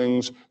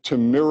feelings, to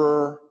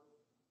mirror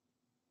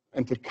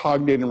and to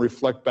cognate and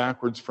reflect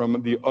backwards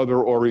from the other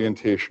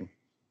orientation.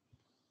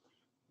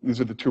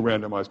 These are the two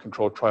randomized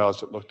controlled trials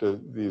that looked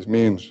at these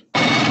means.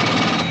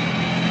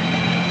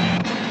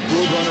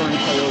 Roadrunner and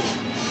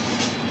Coyote.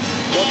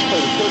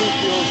 Coyote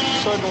feels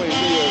suddenly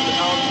he is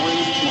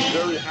outraged, he's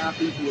very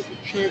happy, he has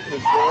achieved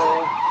his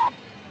goal.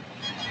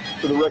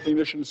 To the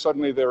recognition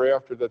suddenly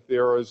thereafter that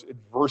there is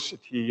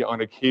adversity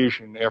on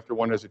occasion after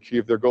one has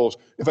achieved their goals.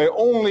 If I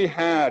only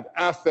had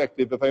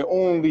affective, if I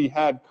only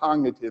had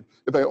cognitive,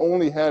 if I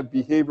only had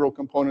behavioral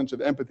components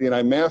of empathy and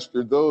I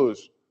mastered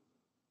those,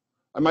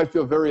 I might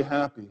feel very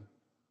happy.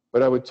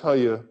 But I would tell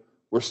you,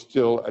 we're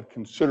still at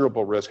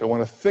considerable risk. I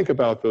want to think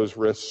about those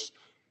risks,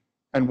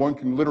 and one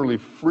can literally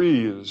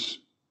freeze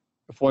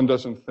if one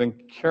doesn't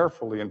think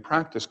carefully and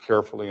practice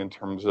carefully in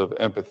terms of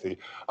empathy.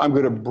 I'm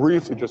going to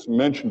briefly just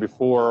mention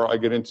before I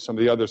get into some of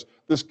the others,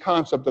 this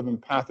concept of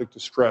empathic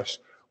distress,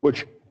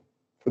 which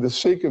for the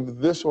sake of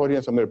this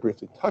audience, I'm going to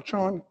briefly touch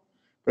on,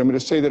 but I'm going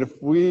to say that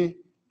if we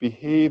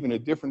behave in a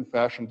different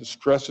fashion,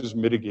 distress is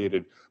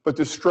mitigated. But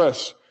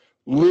distress,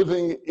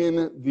 living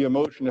in the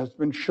emotion, has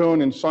been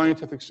shown in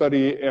scientific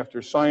study after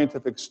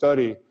scientific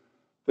study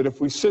that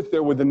if we sit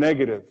there with the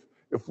negative,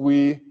 if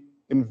we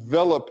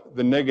envelop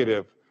the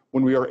negative,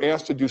 when we are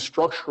asked to do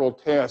structural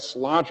tasks,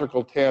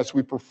 logical tasks,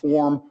 we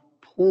perform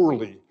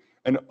poorly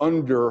and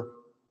under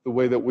the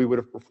way that we would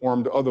have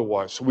performed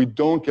otherwise. So we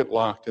don't get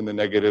locked in the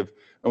negative,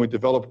 and we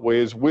develop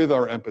ways with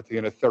our empathy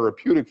in a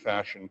therapeutic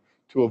fashion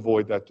to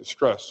avoid that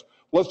distress.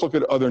 Let's look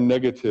at other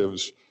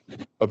negatives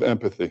of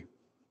empathy.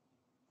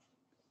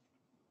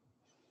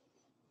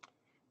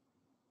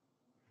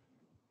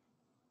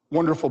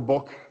 Wonderful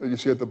book that you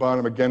see at the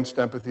bottom, Against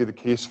Empathy, The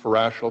Case for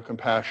Rational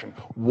Compassion.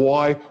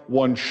 Why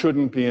one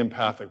shouldn't be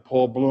empathic.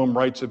 Paul Bloom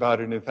writes about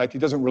it, and in fact, he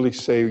doesn't really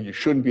say you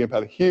shouldn't be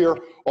empathic. Here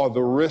are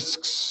the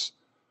risks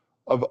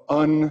of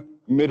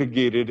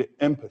unmitigated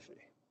empathy.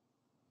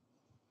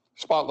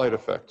 Spotlight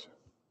effect.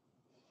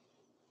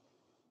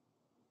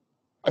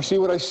 I see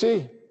what I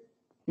see.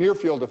 Near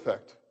field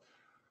effect.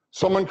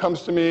 Someone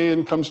comes to me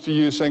and comes to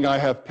you saying, I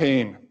have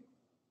pain.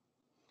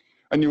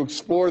 And you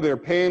explore their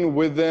pain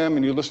with them,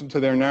 and you listen to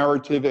their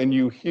narrative, and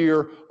you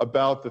hear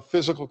about the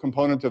physical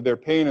component of their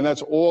pain, and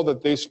that's all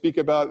that they speak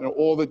about and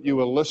all that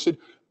you elicit.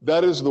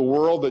 That is the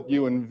world that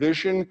you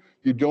envision.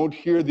 You don't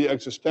hear the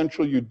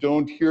existential, you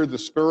don't hear the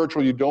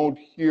spiritual, you don't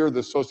hear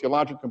the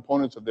sociological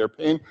components of their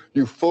pain.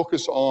 You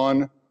focus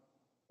on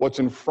what's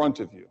in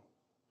front of you,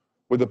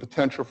 with the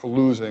potential for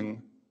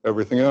losing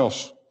everything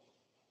else.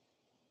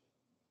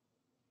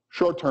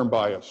 Short-term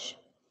bias.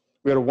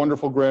 We had a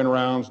wonderful grand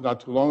rounds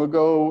not too long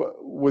ago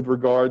with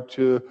regard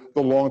to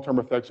the long-term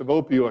effects of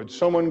opioids.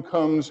 Someone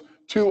comes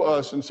to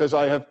us and says,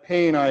 I have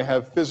pain, I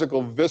have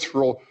physical,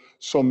 visceral,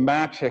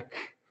 somatic,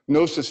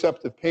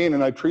 nociceptive pain,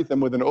 and I treat them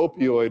with an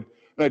opioid,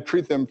 and I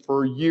treat them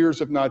for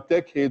years, if not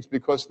decades,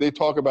 because they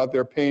talk about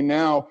their pain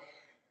now.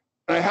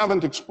 And I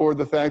haven't explored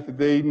the fact that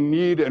they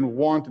need and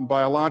want, and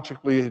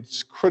biologically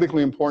it's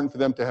critically important for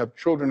them to have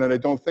children, and I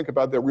don't think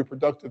about their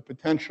reproductive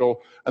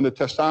potential and the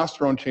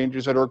testosterone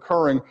changes that are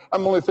occurring.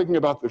 I'm only thinking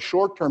about the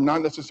short term,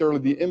 not necessarily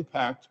the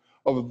impact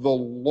of the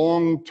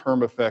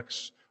long-term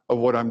effects of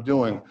what I'm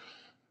doing.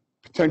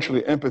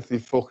 Potentially, empathy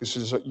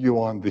focuses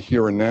you on the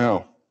here and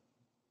now.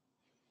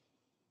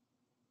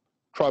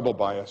 Tribal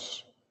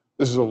bias.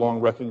 This is a long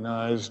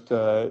recognized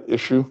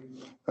issue,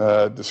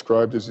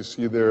 described, as you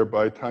see there,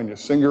 by Tanya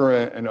Singer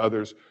and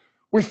others.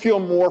 We feel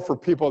more for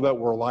people that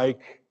we're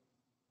like.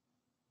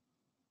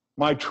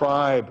 My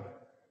tribe,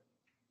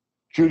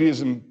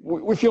 Judaism,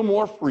 we feel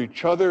more for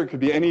each other. It could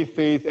be any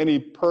faith, any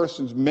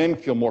persons. Men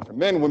feel more for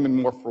men, women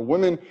more for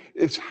women.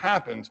 It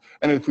happens.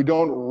 And if we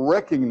don't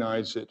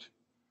recognize it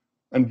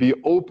and be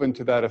open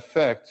to that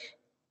effect,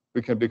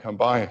 we can become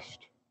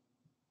biased.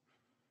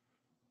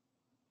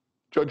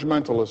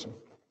 Judgmentalism.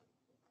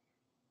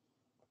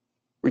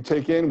 We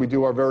take in, we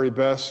do our very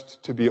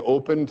best to be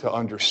open, to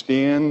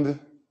understand,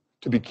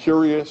 to be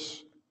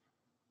curious.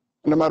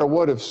 And no matter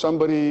what, if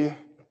somebody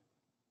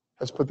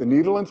has put the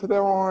needle into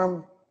their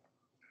arm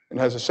and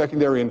has a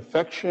secondary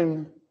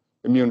infection,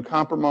 immune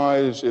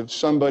compromise, if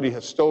somebody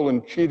has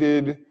stolen,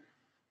 cheated,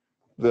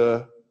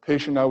 the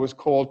patient I was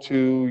called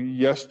to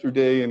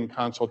yesterday in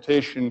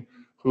consultation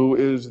who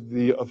is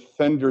the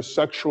offender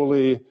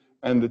sexually,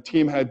 and the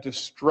team had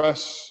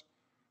distress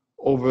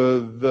over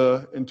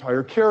the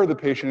entire care of the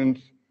patient,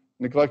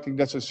 neglecting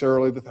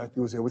necessarily the fact he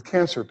was there with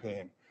cancer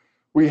pain.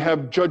 We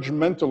have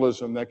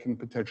judgmentalism that can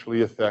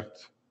potentially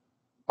affect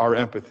our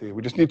empathy.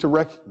 We just need to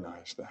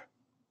recognize that.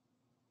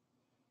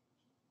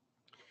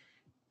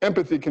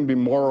 Empathy can be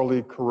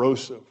morally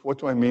corrosive. What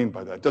do I mean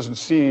by that? It doesn't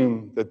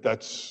seem that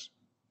that's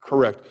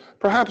correct.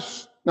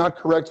 Perhaps not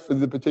correct for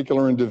the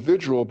particular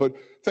individual, but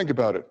think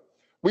about it.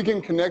 We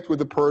can connect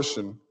with a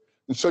person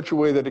in such a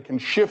way that it can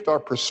shift our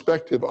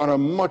perspective on a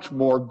much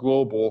more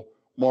global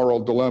moral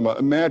dilemma.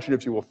 Imagine,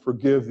 if you will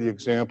forgive the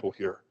example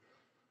here,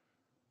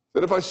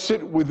 that if I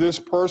sit with this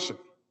person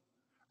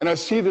and I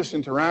see this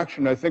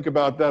interaction, I think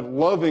about that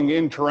loving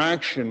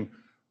interaction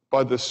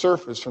by the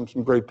surface from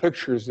some great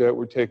pictures that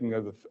we're taking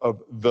of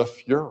the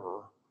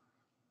Fuhrer.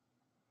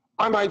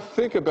 I might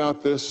think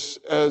about this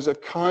as a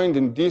kind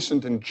and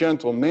decent and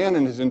gentle man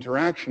in his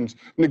interactions,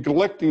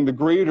 neglecting the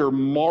greater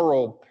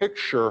moral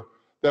picture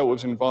that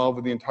was involved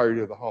with the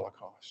entirety of the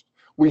Holocaust.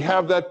 We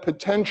have that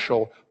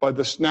potential by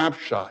the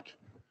snapshot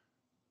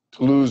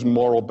to lose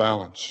moral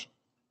balance.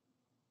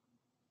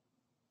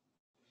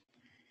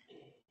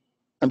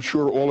 I'm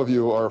sure all of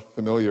you are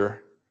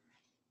familiar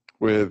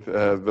with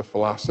the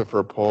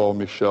philosopher Paul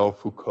Michel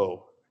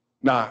Foucault.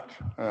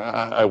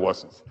 I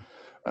wasn't.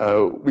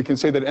 We can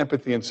say that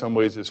empathy in some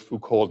ways is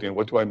Foucauldian.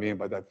 What do I mean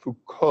by that?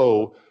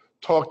 Foucault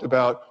talked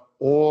about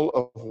all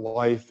of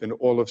life and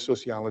all of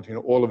sociology and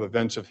all of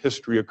events of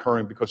history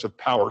occurring because of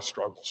power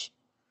struggles.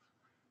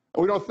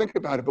 And we don't think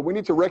about it, but we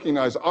need to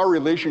recognize our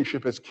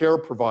relationship as care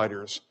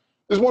providers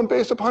is one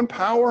based upon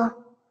power.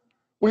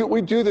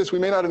 We do this, we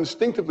may not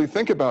instinctively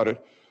think about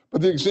it,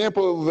 but the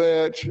example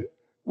that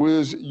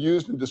was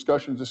used in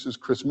discussions, this is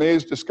Chris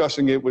Mays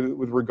discussing it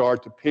with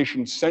regard to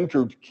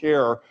patient-centered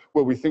care,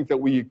 where we think that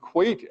we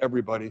equate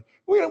everybody.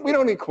 We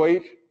don't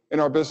equate in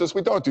our business,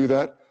 we don't do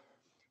that.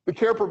 The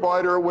care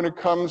provider, when it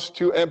comes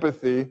to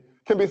empathy,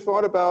 can be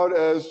thought about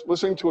as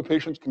listening to a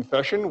patient's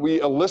confession. We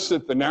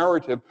elicit the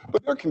narrative,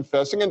 but they're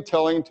confessing and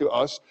telling to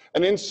us,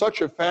 and in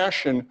such a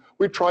fashion,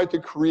 we try to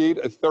create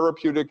a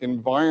therapeutic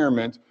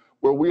environment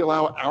where we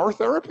allow our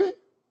therapy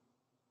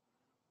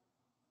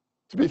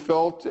to be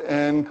felt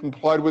and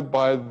complied with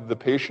by the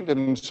patient,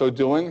 and in so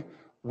doing,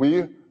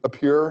 we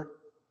appear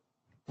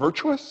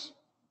virtuous.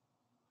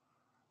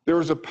 There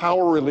is a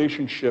power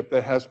relationship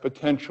that has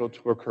potential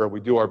to occur. We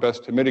do our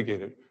best to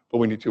mitigate it, but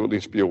we need to at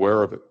least be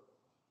aware of it.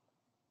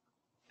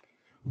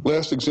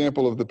 Last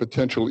example of the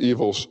potential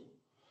evils,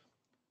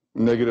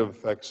 negative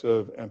effects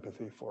of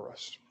empathy for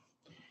us.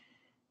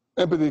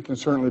 Empathy can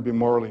certainly be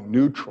morally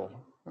neutral.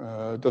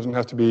 It doesn't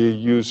have to be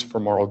used for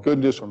moral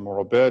goodness or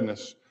moral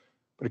badness,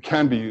 but it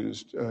can be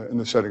used in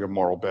the setting of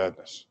moral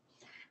badness.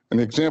 And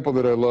the example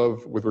that I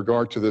love with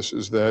regard to this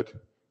is that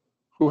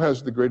who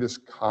has the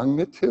greatest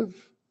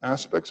cognitive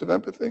aspects of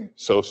empathy?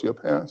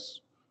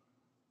 Sociopaths,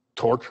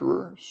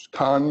 torturers,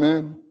 con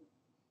men,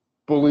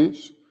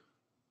 bullies.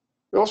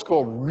 They all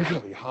score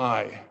really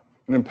high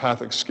in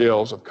empathic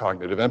scales of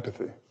cognitive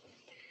empathy. There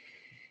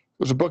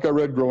was a book I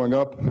read growing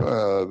up.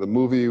 The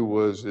movie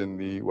was in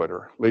the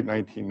late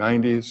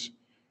 1990s.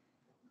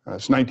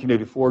 It's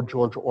 1984,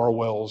 George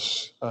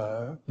Orwell's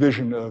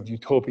vision of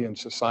utopian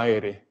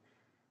society.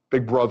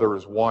 Big Brother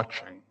is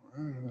watching,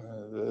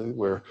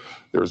 where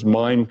there's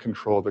mind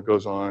control that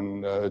goes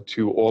on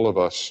to all of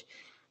us.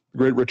 The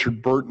great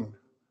Richard Burton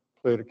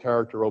played a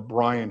character,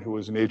 O'Brien, who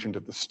was an agent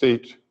of the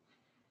state.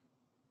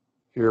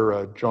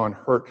 Here, John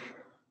Hurt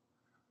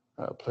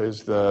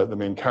plays the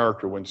main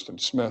character, Winston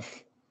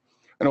Smith.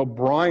 And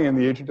O'Brien,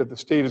 the agent of the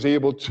state, is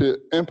able to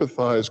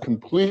empathize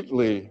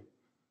completely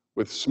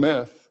with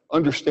Smith,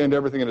 understand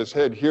everything in his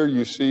head. Here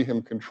you see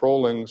him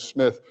controlling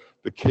Smith,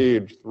 the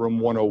cage, room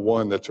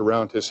 101 that's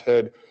around his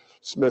head.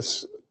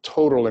 Smith's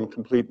total and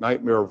complete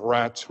nightmare of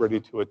rats ready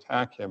to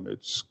attack him.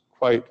 It's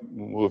quite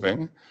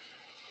moving.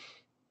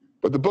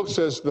 But the book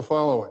says the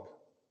following.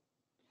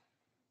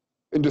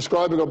 In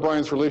describing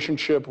O'Brien's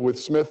relationship with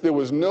Smith, there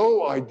was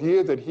no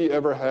idea that he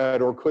ever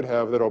had or could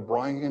have that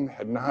O'Brien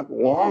had not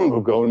long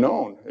ago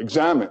known,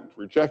 examined,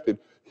 rejected.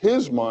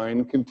 His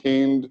mind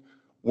contained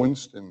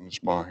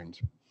Winston's mind.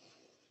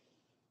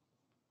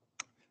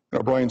 And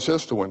O'Brien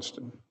says to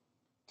Winston,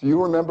 do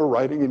you remember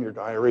writing in your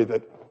diary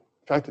that,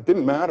 in fact, it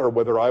didn't matter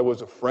whether I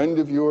was a friend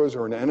of yours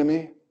or an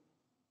enemy,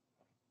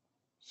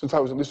 since I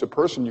was at least a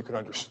person who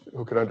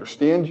could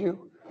understand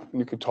you and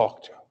you could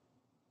talk to.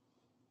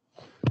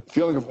 The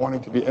feeling of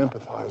wanting to be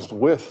empathized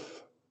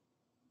with,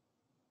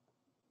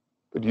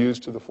 but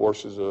used to the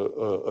forces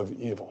of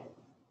evil,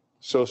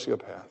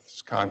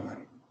 sociopaths, con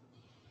men.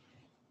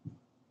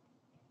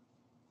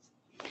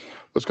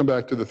 Let's come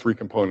back to the three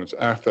components,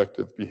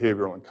 affective,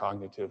 behavioral, and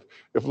cognitive.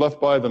 If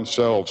left by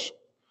themselves,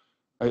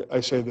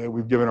 I say that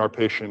we've given our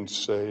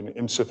patients an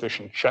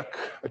insufficient check,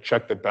 a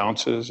check that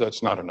bounces.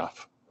 That's not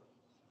enough.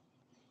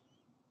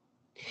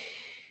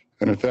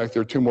 And in fact,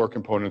 there are two more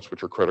components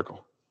which are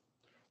critical.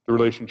 The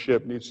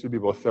relationship needs to be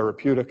both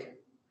therapeutic,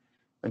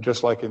 and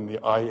just like in the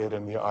I-it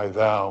and the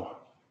I-thou,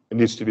 it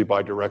needs to be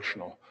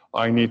bidirectional.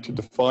 I need to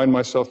define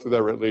myself through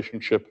that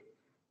relationship,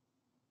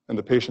 and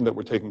the patient that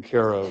we're taking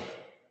care of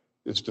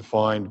is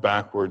defined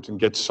backwards and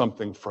gets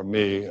something from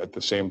me at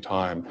the same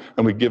time.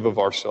 And we give of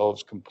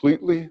ourselves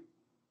completely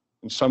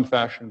in some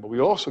fashion, but we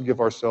also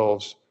give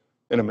ourselves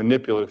in a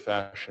manipulative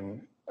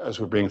fashion as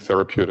we're being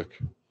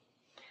therapeutic.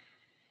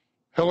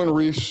 Helen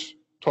Reese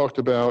talked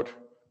about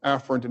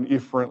afferent and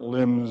efferent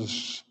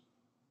limbs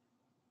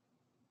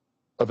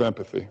of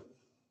empathy.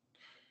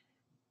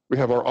 We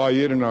have our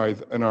I-it and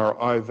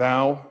our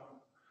I-thou,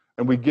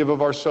 and we give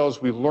of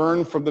ourselves. We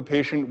learn from the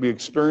patient, we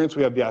experience,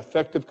 we have the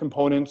affective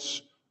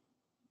components,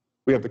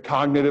 we have the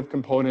cognitive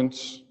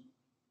components,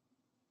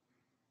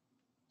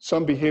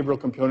 some behavioral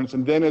components,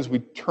 and then as we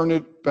turn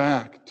it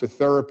back to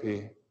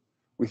therapy,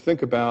 we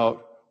think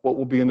about what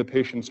will be in the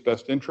patient's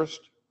best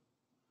interest,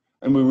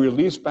 and we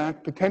release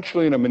back,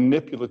 potentially in a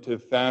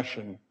manipulative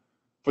fashion,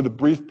 for the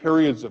brief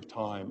periods of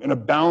time, in a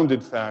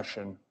bounded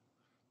fashion,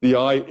 the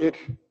I-it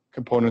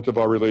component of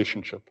our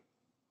relationship.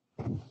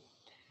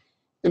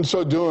 In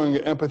so doing,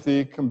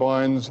 empathy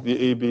combines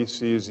the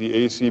ABCs,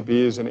 the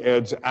ACBs, and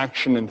adds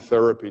action and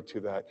therapy to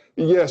that.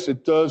 Yes,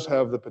 it does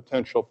have the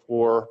potential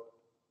for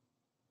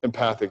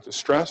empathic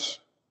distress,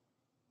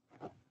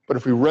 but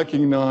if we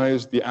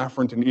recognize the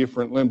afferent and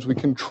efferent limbs, we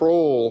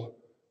control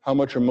how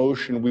much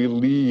emotion we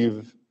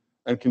leave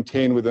and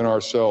contain within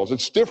ourselves.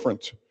 It's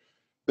different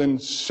than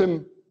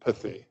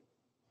sympathy.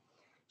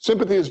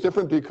 Sympathy is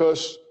different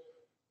because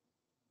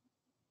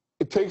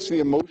it takes the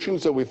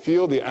emotions that we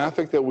feel, the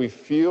affect that we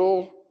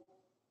feel,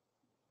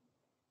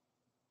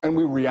 and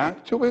we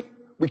react to it.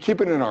 We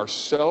keep it in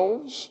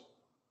ourselves.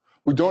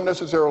 We don't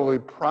necessarily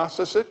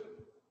process it.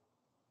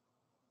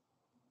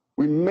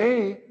 We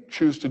may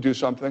choose to do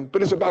something,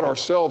 but it's about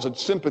ourselves.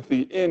 It's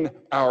sympathy in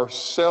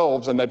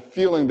ourselves and that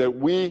feeling that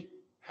we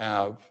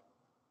have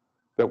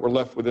that we're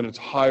left with, and it's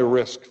high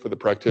risk for the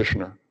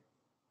practitioner.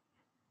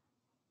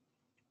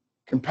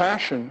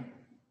 Compassion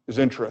is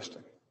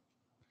interesting.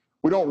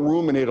 We don't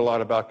ruminate a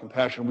lot about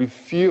compassion. We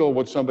feel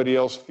what somebody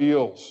else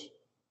feels.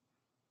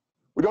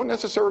 We don't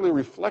necessarily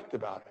reflect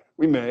about it.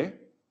 We may.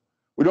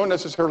 We don't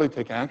necessarily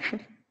take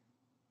action.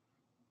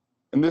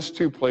 And this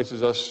too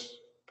places us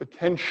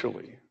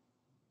potentially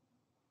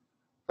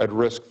at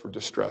risk for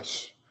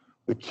distress.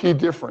 The key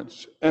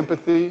difference,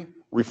 empathy,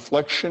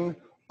 reflection,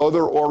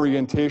 other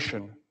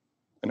orientation,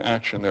 and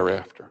action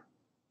thereafter.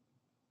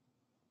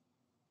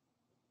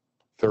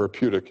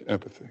 Therapeutic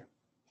empathy.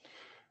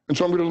 And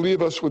so I'm going to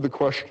leave us with the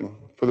question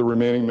for the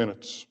remaining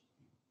minutes.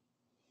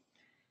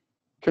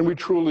 Can we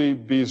truly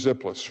be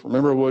Zipless?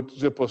 Remember what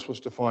Zipless was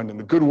defined in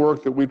the good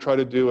work that we try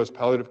to do as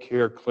palliative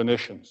care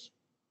clinicians.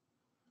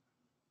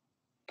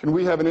 Can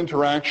we have an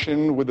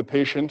interaction with the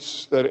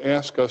patients that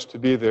ask us to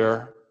be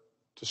there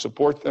to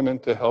support them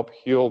and to help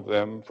heal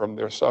them from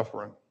their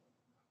suffering?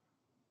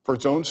 For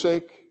its own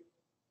sake,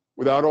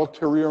 without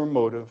ulterior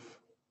motive,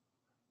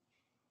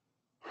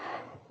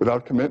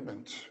 without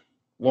commitment,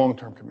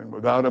 long-term commitment,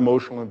 without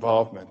emotional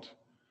involvement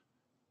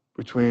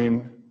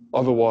between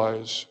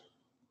otherwise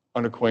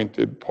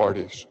unacquainted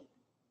parties.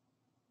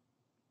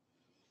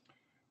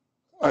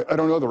 I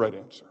don't know the right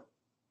answer.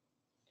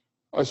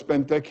 I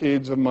spent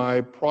decades of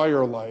my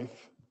prior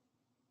life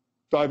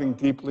diving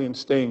deeply and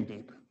staying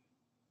deep,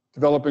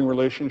 developing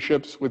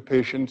relationships with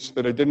patients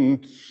that I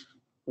didn't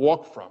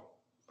walk from,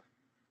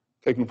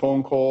 taking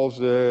phone calls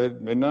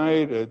at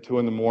midnight, at 2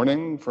 in the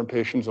morning from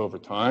patients over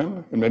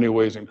time, in many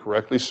ways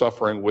incorrectly,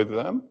 suffering with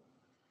them.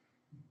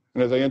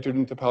 And as I entered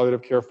into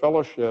palliative care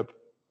fellowship,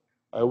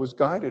 I was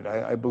guided,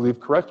 I believe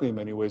correctly in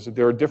many ways, that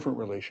there are different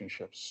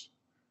relationships.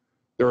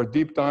 There are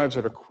deep dives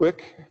that are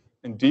quick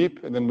and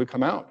deep, and then we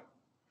come out.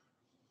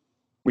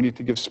 We need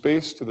to give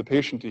space to the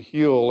patient to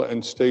heal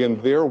and stay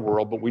in their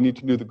world, but we need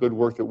to do the good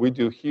work that we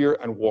do here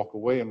and walk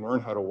away and learn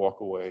how to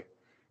walk away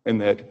in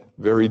that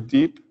very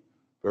deep,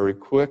 very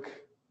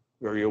quick,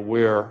 very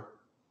aware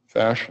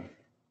fashion.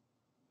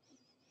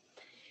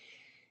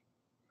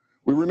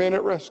 We remain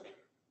at risk.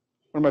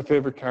 One of my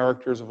favorite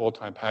characters of all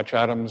time, Patch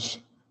Adams,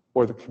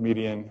 or the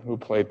comedian who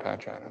played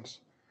Patch Adams.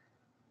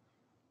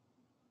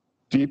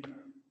 Deep,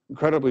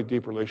 incredibly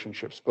deep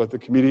relationships, but the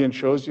comedian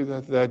shows you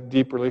that that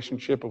deep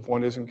relationship, if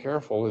one isn't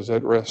careful, is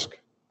at risk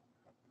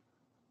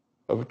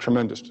of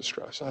tremendous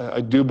distress.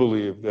 I do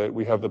believe that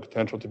we have the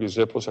potential to be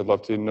zipless. I'd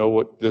love to know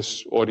what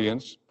this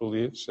audience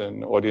believes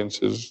and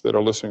audiences that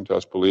are listening to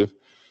us believe.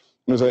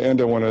 And as I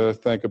end, I want to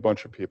thank a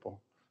bunch of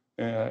people.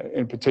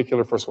 In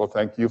particular, first of all,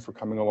 thank you for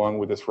coming along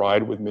with this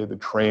ride with me, the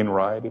train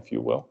ride, if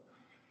you will.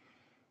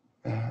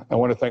 I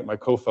want to thank my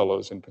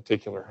co-fellows in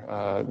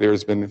particular.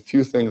 There's been a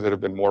few things that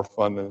have been more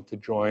fun than to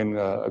join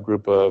a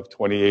group of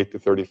 28 to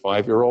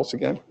 35-year-olds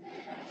again.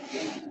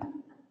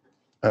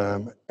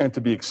 And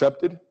to be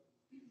accepted,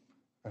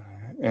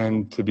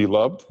 and to be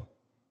loved,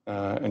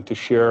 and to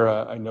share.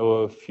 I know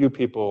a few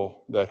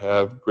people that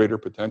have greater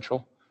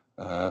potential,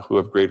 who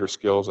have greater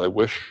skills. I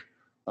wish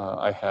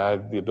I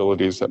had the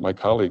abilities that my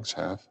colleagues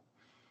have.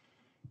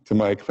 To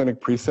my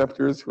clinic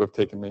preceptors who have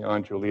taken me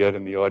on, Juliet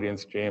in the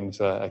audience, James,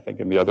 I think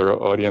in the other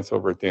audience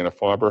over at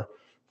Dana-Farber,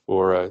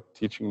 for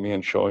teaching me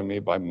and showing me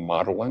by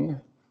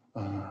modeling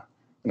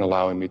and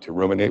allowing me to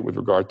ruminate with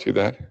regard to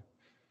that.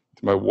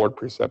 To my ward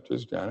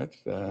preceptors, Janet,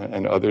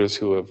 and others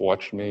who have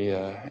watched me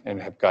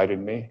and have guided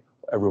me,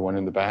 everyone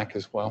in the back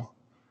as well.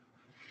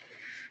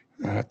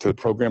 To the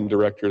program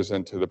directors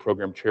and to the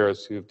program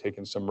chairs who have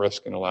taken some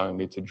risk in allowing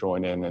me to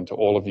join in, and to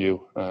all of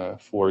you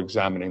for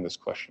examining this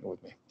question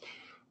with me.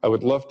 I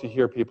would love to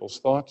hear people's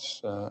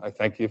thoughts. I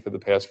thank you for the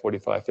past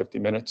 45, 50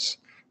 minutes,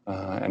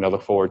 and I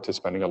look forward to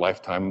spending a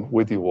lifetime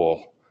with you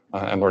all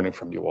and learning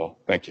from you all.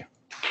 Thank you.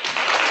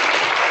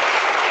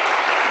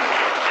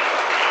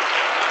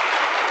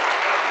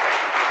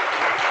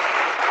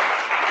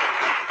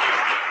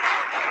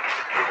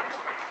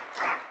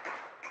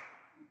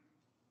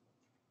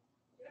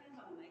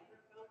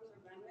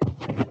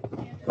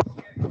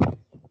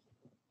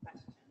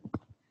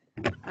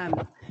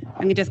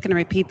 I'm just going to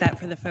repeat that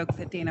for the folks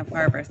at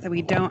Dana-Farber. So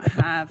we don't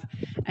have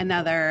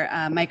another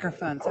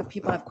microphone. So if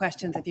people have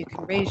questions, if you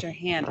can raise your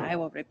hand, I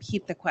will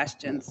repeat the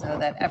question so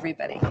that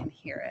everybody can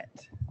hear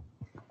it.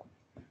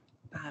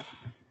 Bob.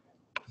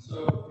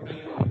 So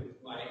thank you,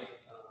 Mike.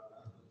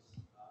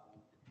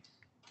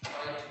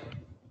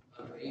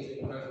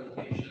 Amazing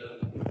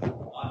presentation,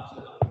 lots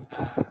to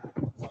unpack.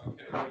 So I can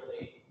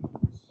really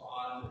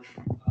respond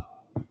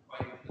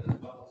quite as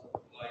well as I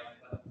would like.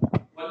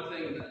 But one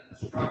thing that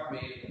struck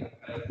me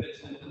that kind of fits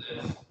into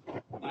this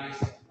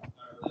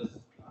this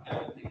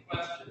empathy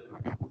question,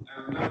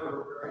 I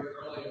remember very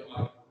early in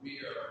my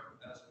career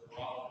as a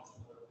neurologist,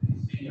 one of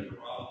the senior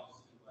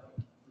neurologists who I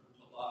grew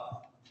to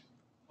love,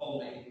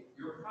 told me,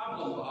 "Your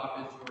problem,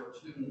 Bob, is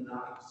you're too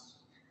nice."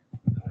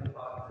 And I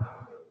thought,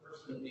 how could a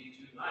person be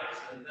too nice?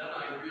 And then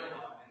I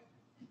realized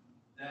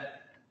that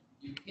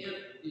you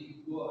can't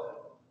be good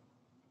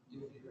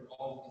if you're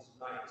always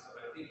nice. And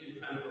I think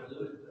you kind of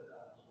alluded to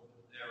that a little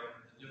bit there,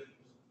 the difference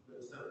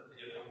between sympathy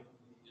and empathy.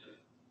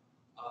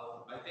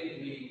 I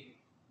think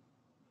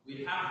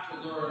we have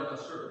to learn a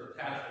certain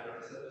detachment.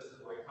 I said this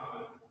in my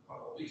comment a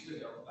couple of weeks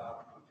ago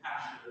about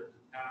compassionate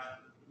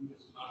detachment, the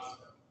Buddhist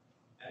concept.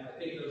 And I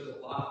think there's a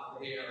lot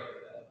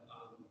there that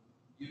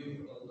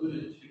you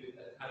alluded to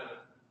that kind of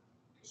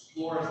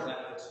explores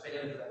that,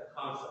 expands that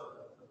concept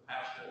of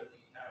compassionate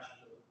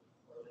detachment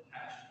or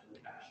detached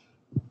compassion.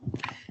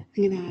 I'm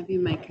going to have you,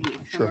 Mike,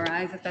 kind of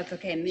summarize, if that's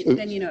okay. And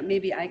then,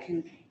 maybe I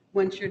can,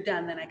 once you're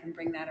done, then I can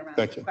bring that around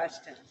to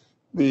questions.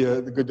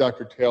 The good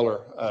Dr.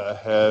 Taylor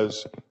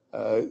has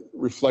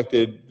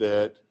reflected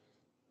that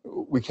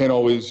we can't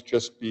always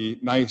just be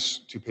nice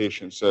to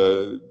patients.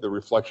 The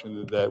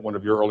reflection that one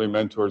of your early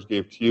mentors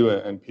gave to you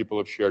and people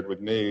have shared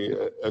with me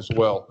as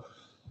well.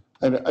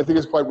 And I think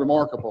it's quite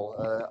remarkable.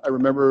 I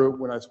remember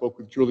when I spoke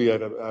with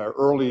Juliet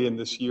early in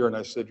this year, and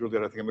I said,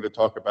 Juliet, I think I'm going to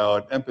talk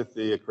about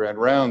empathy at Grand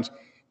Rounds.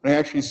 And I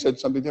actually said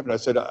something different.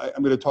 I said,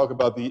 I'm going to talk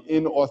about the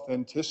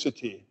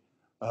inauthenticity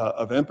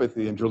of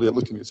empathy. And Juliet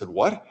looked at me and said,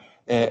 what?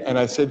 And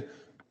I said,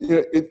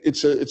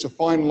 it's a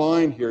fine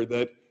line here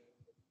that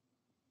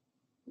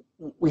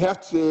we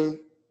have to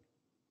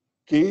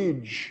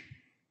gauge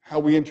how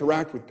we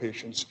interact with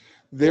patients.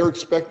 They're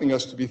expecting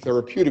us to be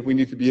therapeutic. We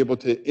need to be able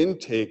to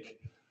intake.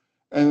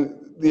 And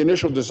the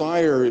initial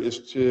desire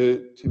is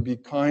to be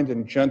kind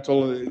and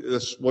gentle.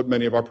 That's what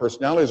many of our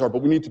personalities are,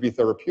 but we need to be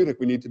therapeutic.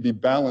 We need to be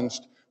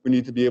balanced. We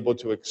need to be able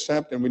to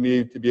accept, and we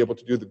need to be able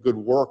to do the good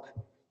work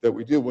that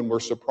we do. When we're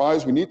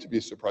surprised, we need to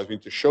be surprised. We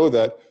need to show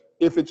that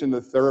if it's in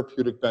the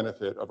therapeutic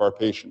benefit of our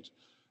patient.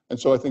 And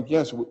so I think,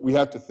 yes, we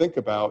have to think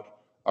about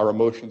our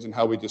emotions and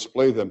how we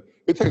display them.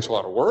 It takes a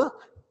lot of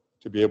work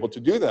to be able to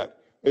do that.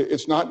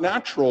 It's not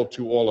natural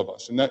to all of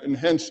us. And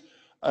hence,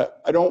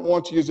 I don't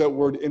want to use that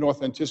word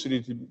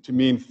inauthenticity to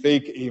mean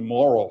fake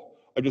amoral.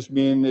 I just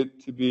mean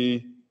it to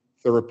be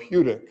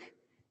therapeutic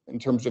in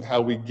terms of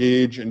how we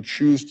gauge and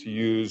choose to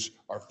use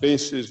our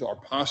faces, our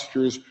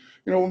postures.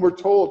 When we're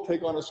told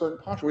take on a certain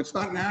posture, it's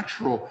not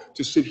natural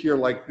to sit here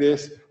like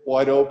this,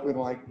 wide open,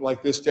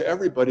 like this to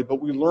everybody,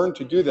 but we learn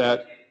to do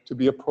that, to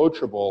be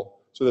approachable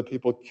so that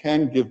people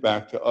can give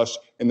back to us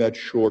in that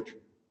short,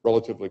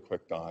 relatively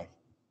quick dive.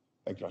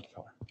 Thank you, Dr.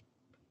 Keller.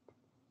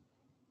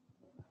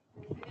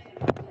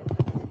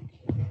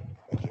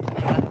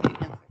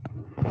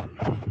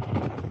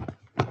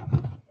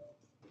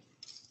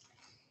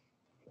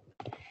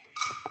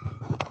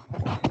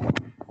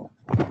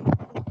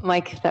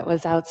 Mike, that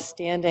was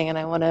outstanding, and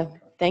I want to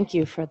thank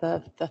you for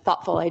the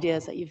thoughtful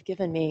ideas that you've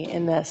given me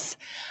in this.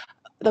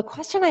 The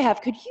question I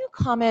have, could you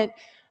comment,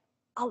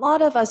 a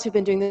lot of us who've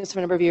been doing this for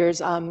a number of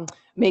years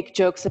make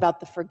jokes about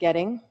the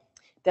forgetting,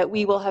 that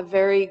we will have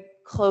very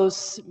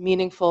close,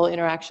 meaningful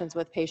interactions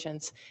with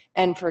patients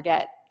and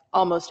forget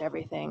almost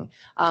everything.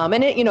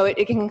 And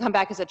it can come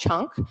back as a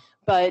chunk,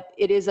 but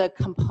it is a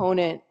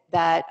component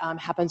that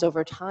happens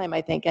over time,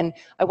 I think. And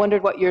I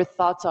wondered what your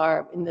thoughts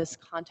are in this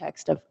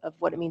context of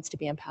what it means to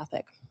be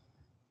empathic.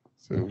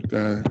 So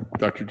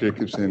Dr.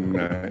 Jacobson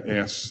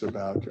asks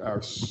about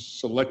our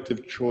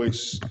selective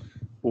choice,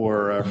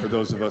 or for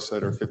those of us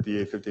that are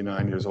 58,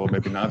 59 years old,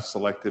 maybe not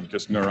selective,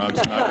 just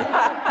neurons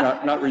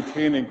not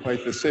retaining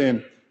quite the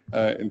same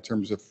in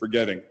terms of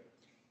forgetting.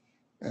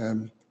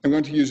 I'm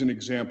going to use an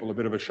example, a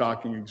bit of a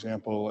shocking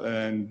example,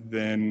 and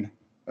then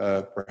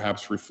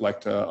perhaps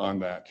reflect on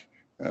that.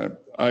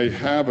 I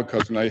had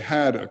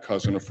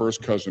a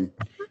first cousin,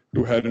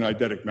 who had an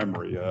eidetic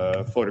memory,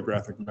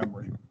 photographic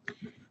memory.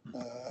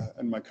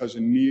 And my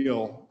cousin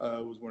Neil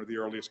was one of the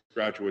earliest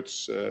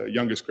graduates,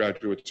 youngest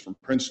graduates from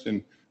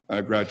Princeton,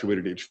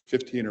 graduated age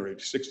 15 or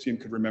age 16,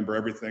 could remember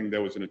everything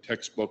that was in a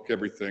textbook,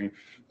 everything,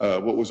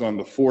 what was on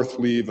the fourth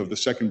leaf of the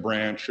second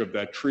branch of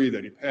that tree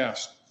that he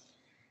passed.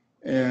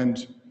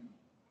 And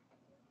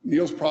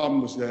Neil's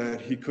problem was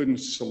that he couldn't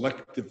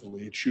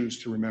selectively choose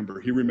to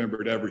remember. He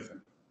remembered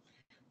everything.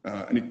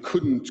 And he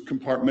couldn't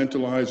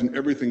compartmentalize, and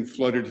everything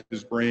flooded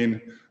his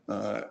brain,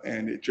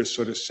 and it just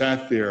sort of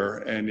sat there,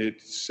 and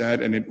it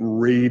sat and it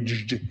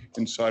raged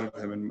inside of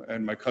him.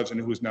 And my cousin,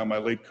 who is now my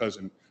late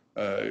cousin,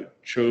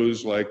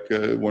 chose, like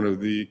one of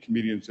the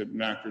comedians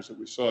and actors that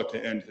we saw,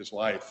 to end his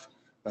life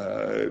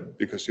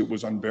because it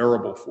was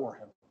unbearable for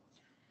him.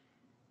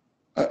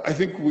 I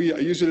think I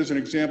use it as an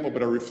example,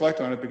 but I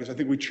reflect on it because I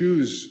think we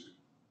choose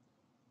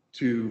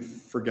to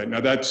forget.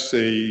 Now, that's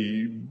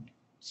a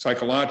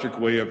psychological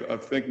way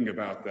of thinking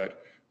about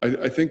that.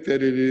 I think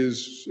that it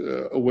is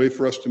a way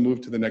for us to move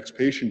to the next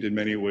patient in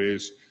many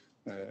ways,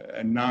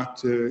 and not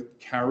to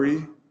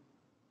carry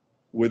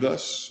with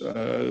us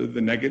the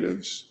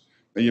negatives.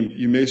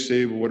 You may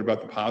say, well, what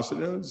about the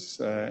positives?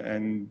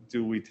 And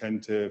do we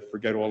tend to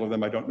forget all of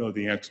them? I don't know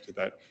the answer to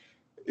that.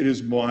 It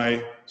is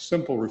my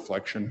simple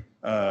reflection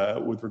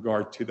with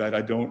regard to that.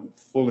 I don't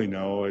fully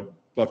know. I'd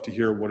love to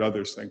hear what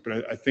others think,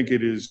 but I think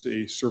it is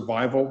a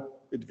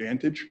survival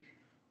advantage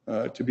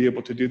to be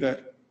able to do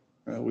that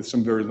with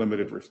some very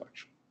limited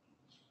reflection.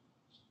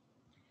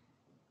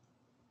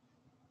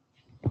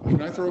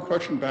 Can I throw a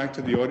question back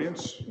to the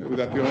audience? Would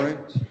that be all right?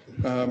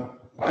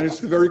 And it's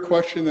the very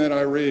question that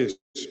I raised.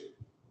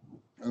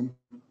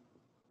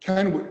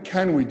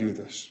 Can we do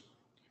this?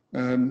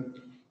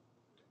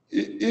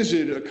 Is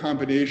it a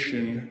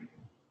combination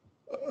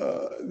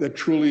that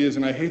truly is,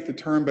 and I hate the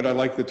term, but I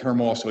like the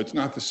term also, it's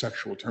not the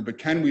sexual term, but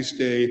can we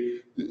stay,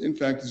 in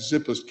fact,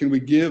 zipless? Can we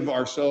give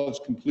ourselves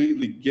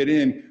completely, get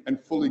in and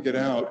fully get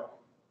out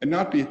and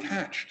not be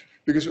attached?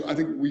 Because I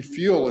think we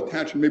feel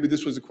attached, and maybe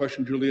this was a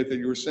question, Juliet, that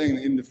you were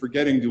saying, in the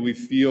forgetting, do we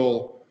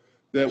feel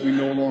that we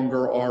no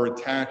longer are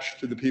attached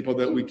to the people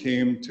that we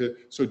came to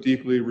so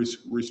deeply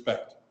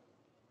respect?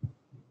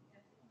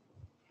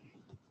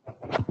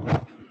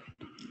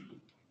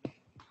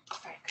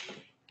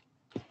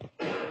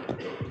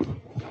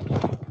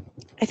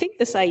 I think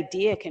this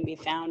idea can be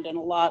found in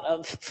a lot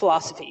of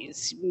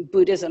philosophies.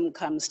 Buddhism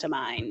comes to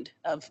mind,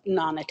 of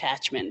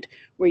non-attachment,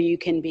 where you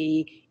can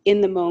be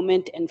in the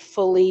moment and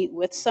fully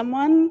with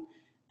someone,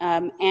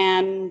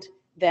 and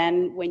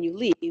then when you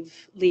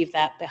leave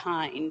that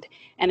behind.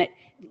 And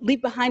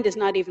leave behind is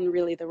not even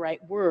really the right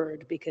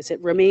word, because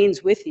it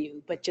remains with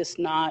you, but just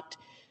not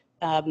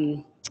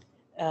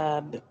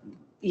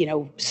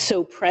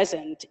so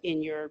present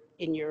in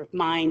your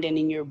mind and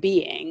in your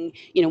being.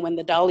 When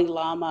the Dalai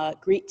Lama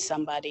greets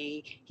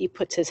somebody, he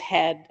puts his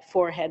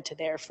forehead to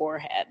their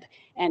forehead,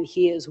 and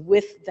he is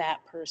with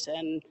that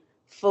person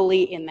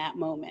fully in that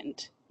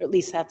moment. Or at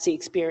least that's the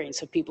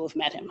experience of people who've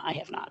met him. I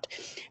have not.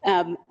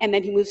 And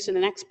then he moves to the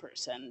next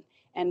person,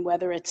 and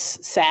whether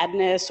it's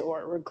sadness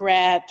or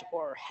regret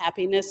or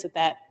happiness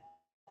that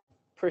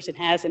person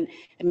has, and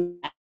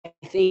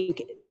I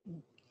think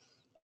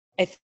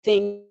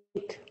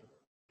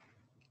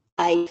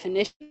by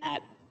definition,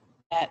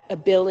 that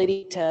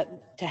ability to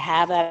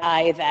have that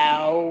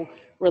I-thou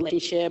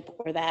relationship,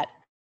 or that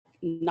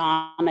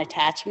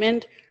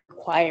non-attachment,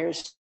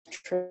 requires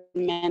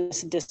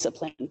tremendous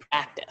discipline and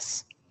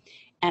practice.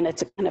 And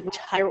it's a kind of much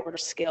higher order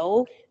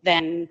skill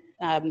than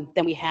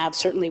we have,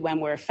 certainly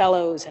when we're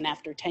fellows and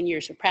after 10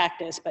 years of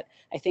practice. But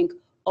I think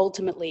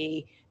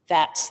ultimately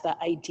that's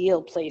the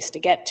ideal place to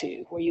get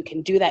to, where you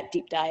can do that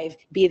deep dive,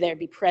 be there,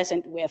 be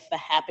present with the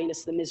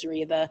happiness, the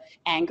misery, the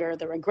anger,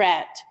 the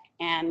regret,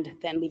 and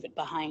then leave it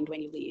behind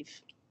when you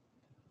leave.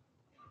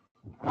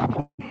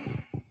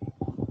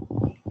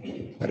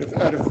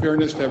 Out of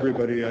fairness to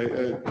everybody,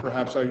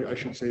 perhaps I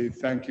should say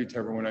thank you to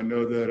everyone. I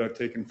know that I've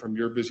taken from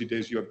your busy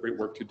days, you have great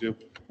work to do.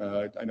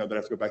 I know that I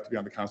have to go back to be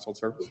on the consulate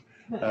service.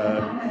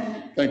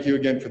 Thank you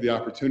again for the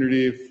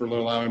opportunity, for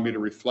allowing me to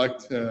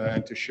reflect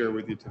and to share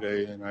with you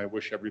today. And I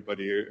wish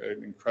everybody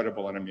an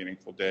incredible and a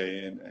meaningful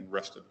day and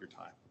rest of your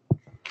time.